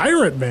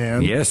 Pirate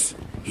Man? Yes,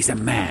 he's a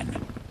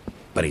man,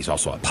 but he's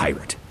also a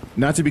pirate.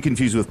 Not to be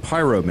confused with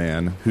Pyro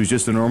Man, who's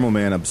just a normal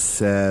man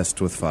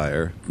obsessed with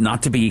fire.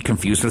 Not to be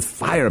confused with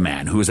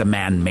Fireman, who is a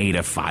man made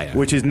of fire.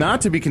 Which is not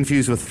to be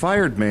confused with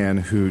Fired Man,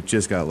 who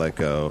just got let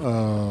go.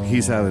 Oh.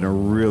 He's having a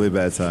really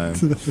bad time.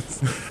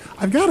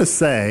 I've got to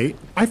say,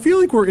 I feel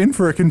like we're in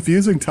for a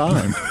confusing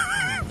time.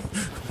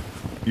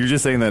 You're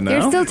just saying that now?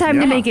 There's still time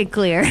to make it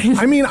clear.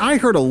 I mean, I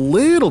heard a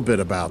little bit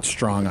about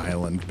Strong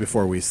Island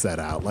before we set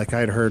out. Like,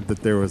 I'd heard that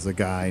there was a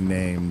guy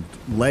named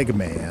Leg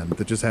Man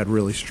that just had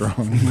really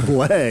strong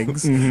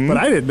legs, but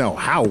I didn't know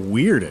how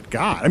weird it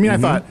got. I mean, I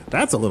thought,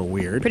 that's a little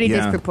weird. Pretty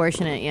Yeah.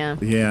 disproportionate, yeah.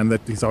 Yeah, and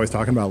that he's always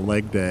talking about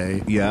leg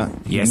day. Yeah.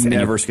 Yes, He and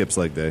never you- skips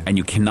leg day. And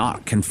you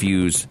cannot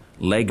confuse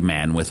Leg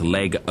Man with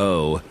Leg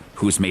O,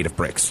 who's made of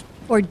bricks.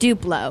 Or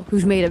Duplo,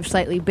 who's made of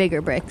slightly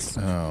bigger bricks.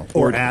 Oh.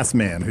 Or Ass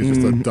Man, who's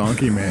just a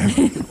donkey man.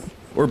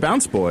 Or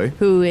Bounce Boy.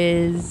 Who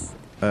is...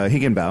 He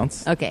can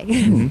bounce.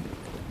 Okay.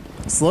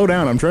 Slow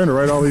down, I'm trying to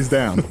write all these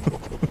down.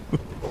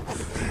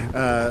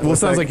 Well, it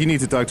sounds like you need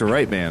to talk to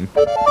Right Man.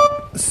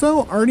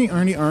 So,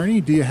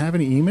 Arnie, do you have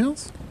any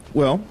emails?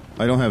 Well,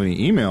 I don't have any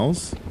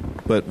emails,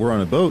 but we're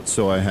on a boat,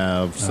 so I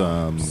have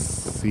some...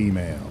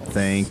 C-mail.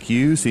 Thank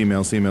you.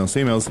 C-mails.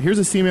 Here's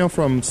a C-mail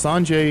from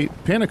Sanjay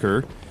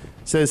Paniker.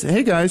 Says,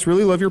 hey guys,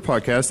 really love your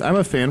podcast. I'm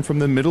a fan from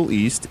the Middle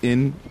East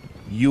in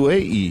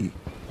UAE.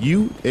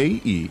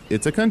 UAE.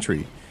 It's a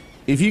country.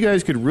 If you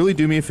guys could really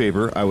do me a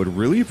favor, I would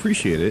really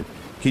appreciate it.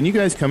 Can you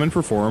guys come and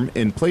perform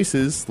in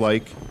places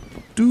like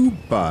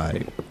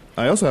Dubai?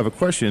 I also have a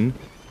question.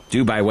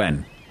 Due by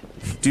when?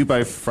 Due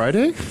by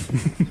Friday?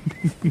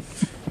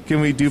 Can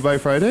we do by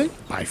Friday?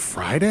 By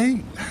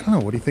Friday? I don't know.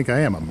 What do you think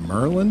I am, a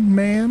Merlin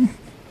man?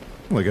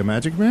 Like a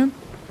magic man?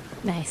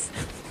 Nice.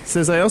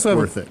 Says I also have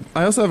Worth it.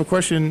 I also have a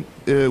question,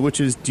 which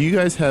is, do you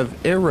guys have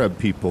Arab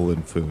people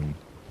in Foon?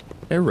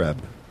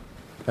 Arab.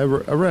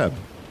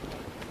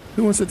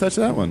 Who wants to touch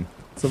that one?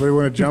 Somebody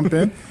want to jump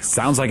in?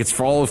 Sounds like it's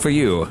all for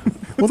you.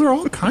 Well, there are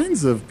all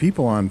kinds of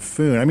people on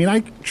Foon. I mean,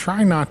 I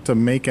try not to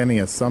make any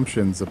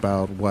assumptions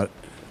about what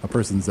a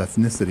person's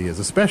ethnicity is,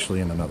 especially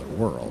in another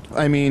world.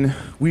 I mean,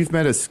 we've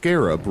met a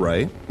scarab,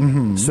 right?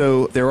 Mm-hmm.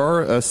 So there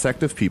are a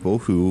sect of people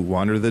who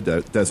wander the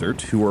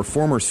desert who are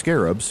former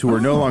scarabs who are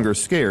no longer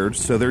scared,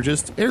 so they're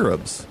just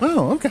Arabs.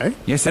 Oh, okay.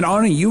 Yes, and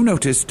Arnie, you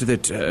noticed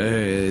that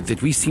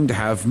that we seem to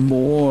have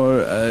more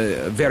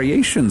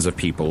variations of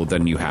people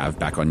than you have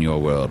back on your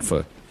world.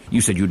 For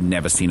you said you'd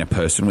never seen a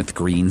person with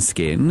green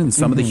skin, and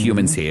some of the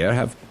humans here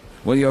have,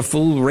 well, you have a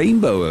full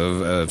rainbow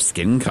of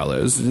skin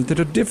colors that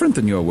are different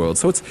than your world.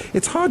 So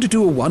it's hard to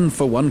do a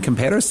one-for-one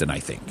comparison, I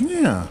think.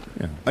 Yeah.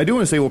 I do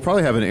want to say we'll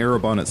probably have an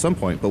Arab on at some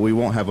point, but we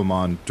won't have them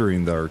on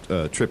during our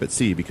trip at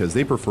sea because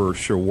they prefer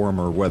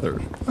warmer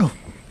weather. Oh,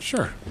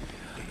 sure.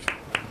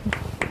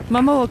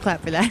 Mama will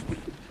clap for that.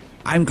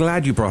 I'm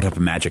glad you brought up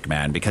Magic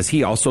Man, because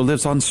he also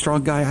lives on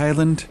Strong Guy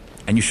Island,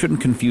 and you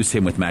shouldn't confuse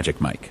him with Magic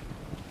Mike.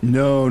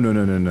 No.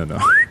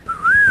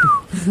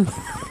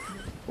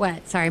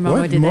 What? Sorry,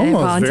 Mama What? did that Momo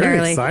was very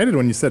voluntarily. excited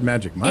when you said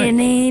Magic Mike. Oh,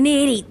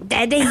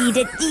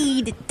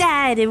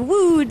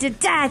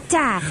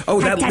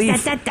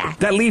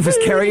 That leaf is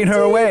carrying her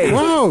away.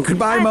 Whoa.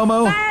 Goodbye,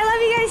 Momo. Bye, I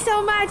love you guys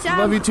so much.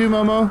 Love you too,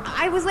 Momo.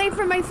 I was late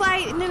for my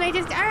flight, and then I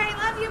just, all right,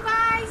 love you,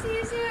 bye, see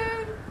you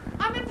soon.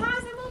 I'm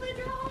impossible to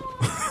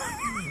draw.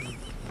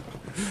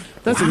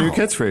 That's a new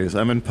catchphrase.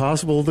 I'm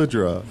impossible to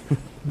draw.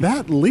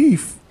 That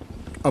leaf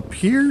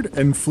appeared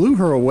and flew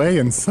her away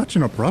in such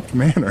an abrupt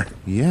manner.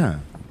 Yeah.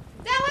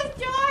 That was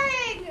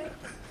jarring.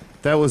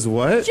 That was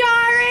what?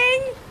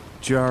 Jarring.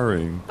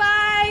 Jarring.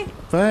 Bye.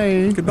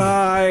 Bye.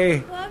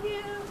 Goodbye. Love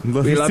you.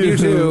 We love you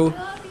too.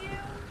 Love you.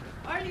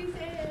 Are you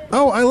there?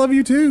 Oh, I love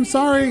you too.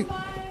 Sorry.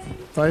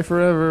 Bye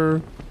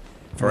forever.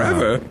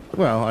 Forever?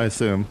 Well, I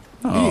assume.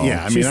 Yeah,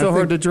 I mean, She's I so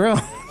hard to think-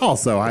 draw.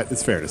 Also,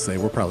 it's fair to say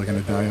we're probably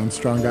going to die on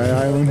Strong Guy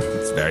Island.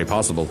 It's very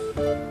possible.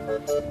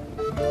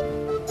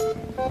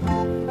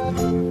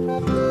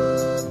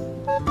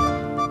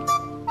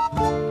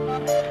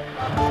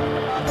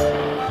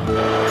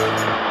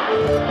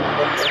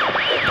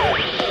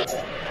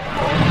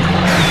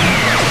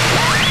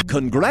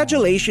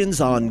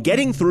 Congratulations on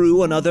getting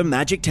through another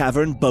Magic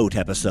Tavern boat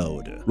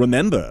episode.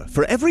 Remember,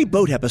 for every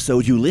boat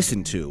episode you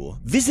listen to,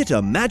 visit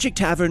a Magic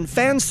Tavern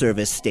fan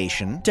service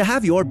station to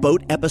have your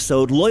boat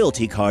episode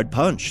loyalty card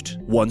punched.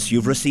 Once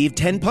you've received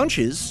 10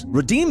 punches,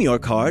 redeem your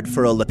card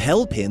for a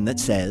lapel pin that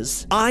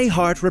says, "I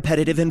heart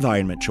repetitive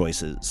environment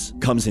choices."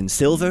 Comes in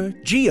silver,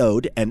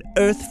 geode, and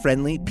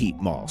earth-friendly peat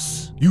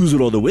moss.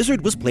 Yuzuru the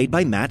Wizard was played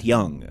by Matt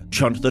Young.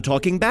 Chunt the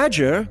Talking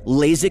Badger,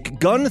 Lasik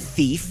Gun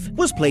Thief,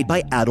 was played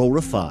by Adol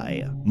Rafai.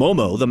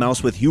 Momo, the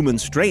Mouse with Human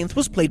Strength,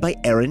 was played by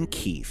Erin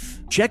Keefe.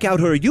 Check out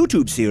her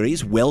YouTube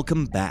series,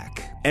 Welcome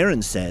Back.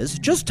 Erin says,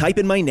 just type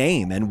in my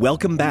name and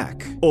welcome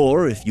back.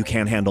 Or, if you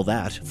can't handle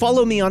that,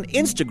 follow me on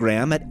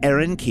Instagram at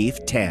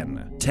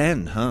ErinKeefe10.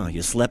 10, huh?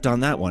 You slept on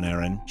that one,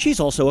 Erin. She's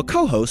also a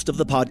co-host of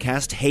the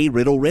podcast Hey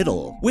Riddle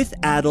Riddle with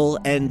Adel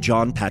and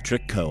John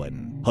Patrick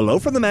Cohen. Hello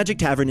from the Magic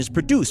Tavern is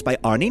produced by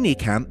Arnie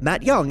Niekamp,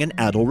 Matt Young, and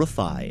Adol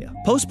Rafai.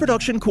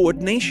 Post-production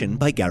coordination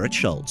by Garrett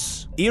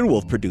Schultz.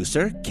 Earwolf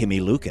producer,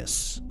 Kimmy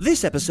Lucas.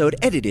 This episode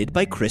edited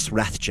by Chris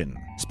Rathjen.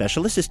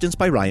 Special assistance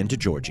by Ryan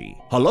DeGiorgi.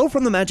 Hello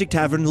from the Magic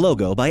Tavern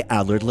logo by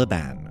Allard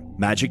Laban.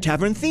 Magic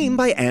Tavern theme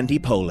by Andy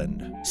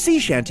Poland. Sea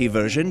shanty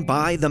version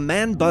by the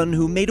man bun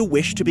who made a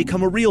wish to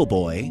become a real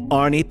boy,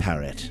 Arnie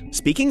Parrott.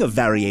 Speaking of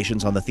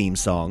variations on the theme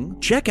song,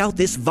 check out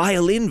this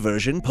violin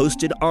version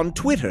posted on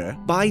Twitter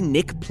by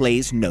Nick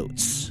Plays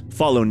Notes.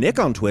 Follow Nick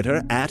on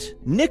Twitter at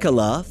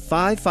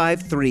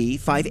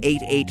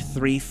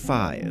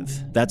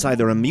Nicola553-58835. That's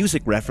either a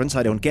music reference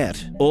I don't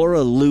get, or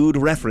a lewd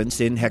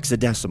reference in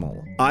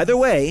hexadecimal. Either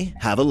way,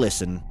 have a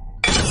listen.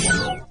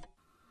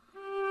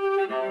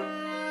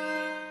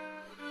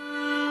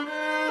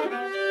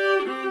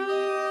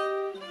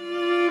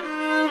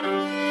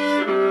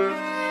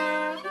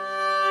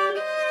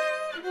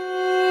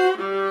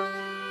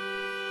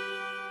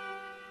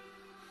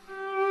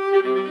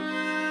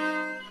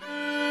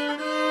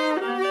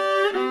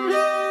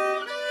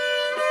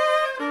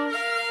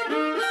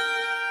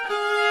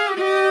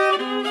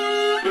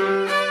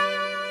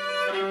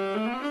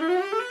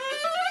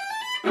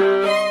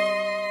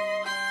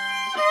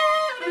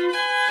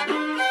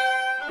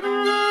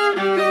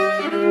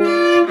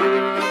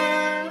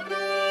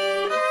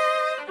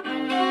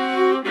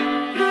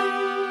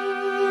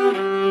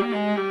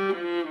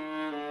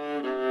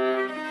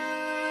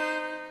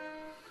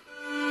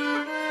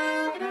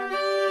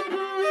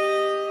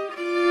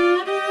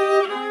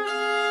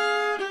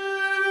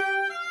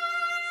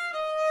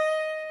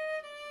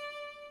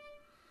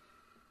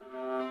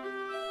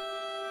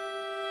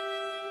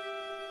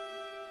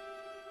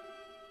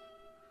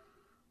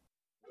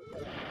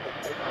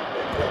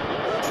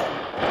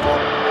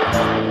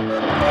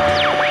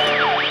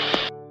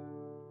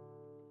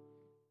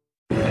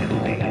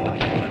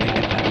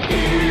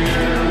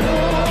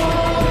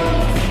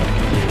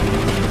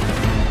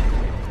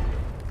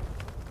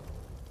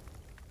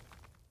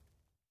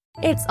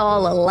 It's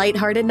all a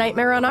lighthearted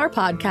nightmare on our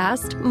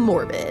podcast,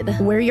 Morbid.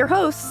 We're your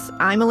hosts.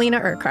 I'm Alina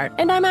Urquhart.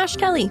 And I'm Ash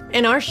Kelly.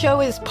 And our show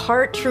is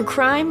part true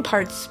crime,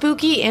 part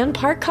spooky, and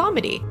part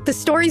comedy. The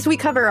stories we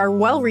cover are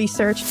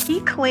well-researched. He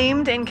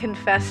claimed and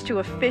confessed to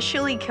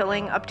officially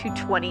killing up to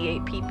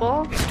 28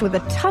 people. With a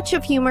touch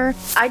of humor.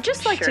 I'd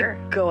just like to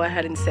go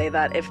ahead and say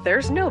that if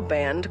there's no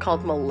band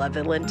called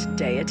Malevolent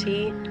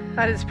Deity,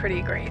 that is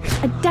pretty great.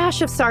 A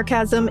dash of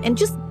sarcasm and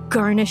just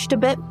garnished a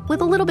bit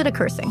with a little bit of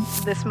cursing.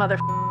 This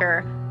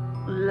motherfucker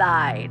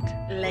lied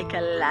like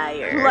a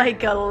liar.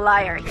 Like a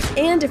liar.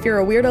 And if you're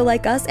a weirdo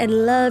like us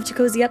and love to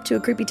cozy up to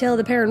a creepy tale of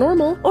the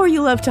paranormal, or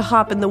you love to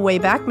hop in the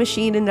Wayback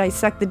Machine and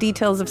dissect the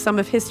details of some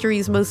of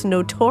history's most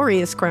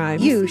notorious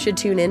crimes, you should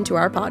tune in to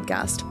our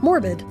podcast,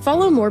 Morbid.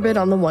 Follow Morbid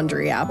on the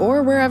Wondery app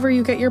or wherever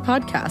you get your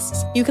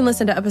podcasts. You can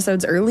listen to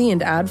episodes early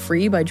and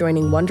ad-free by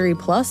joining Wondery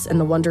Plus in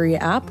the Wondery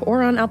app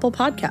or on Apple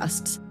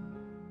Podcasts.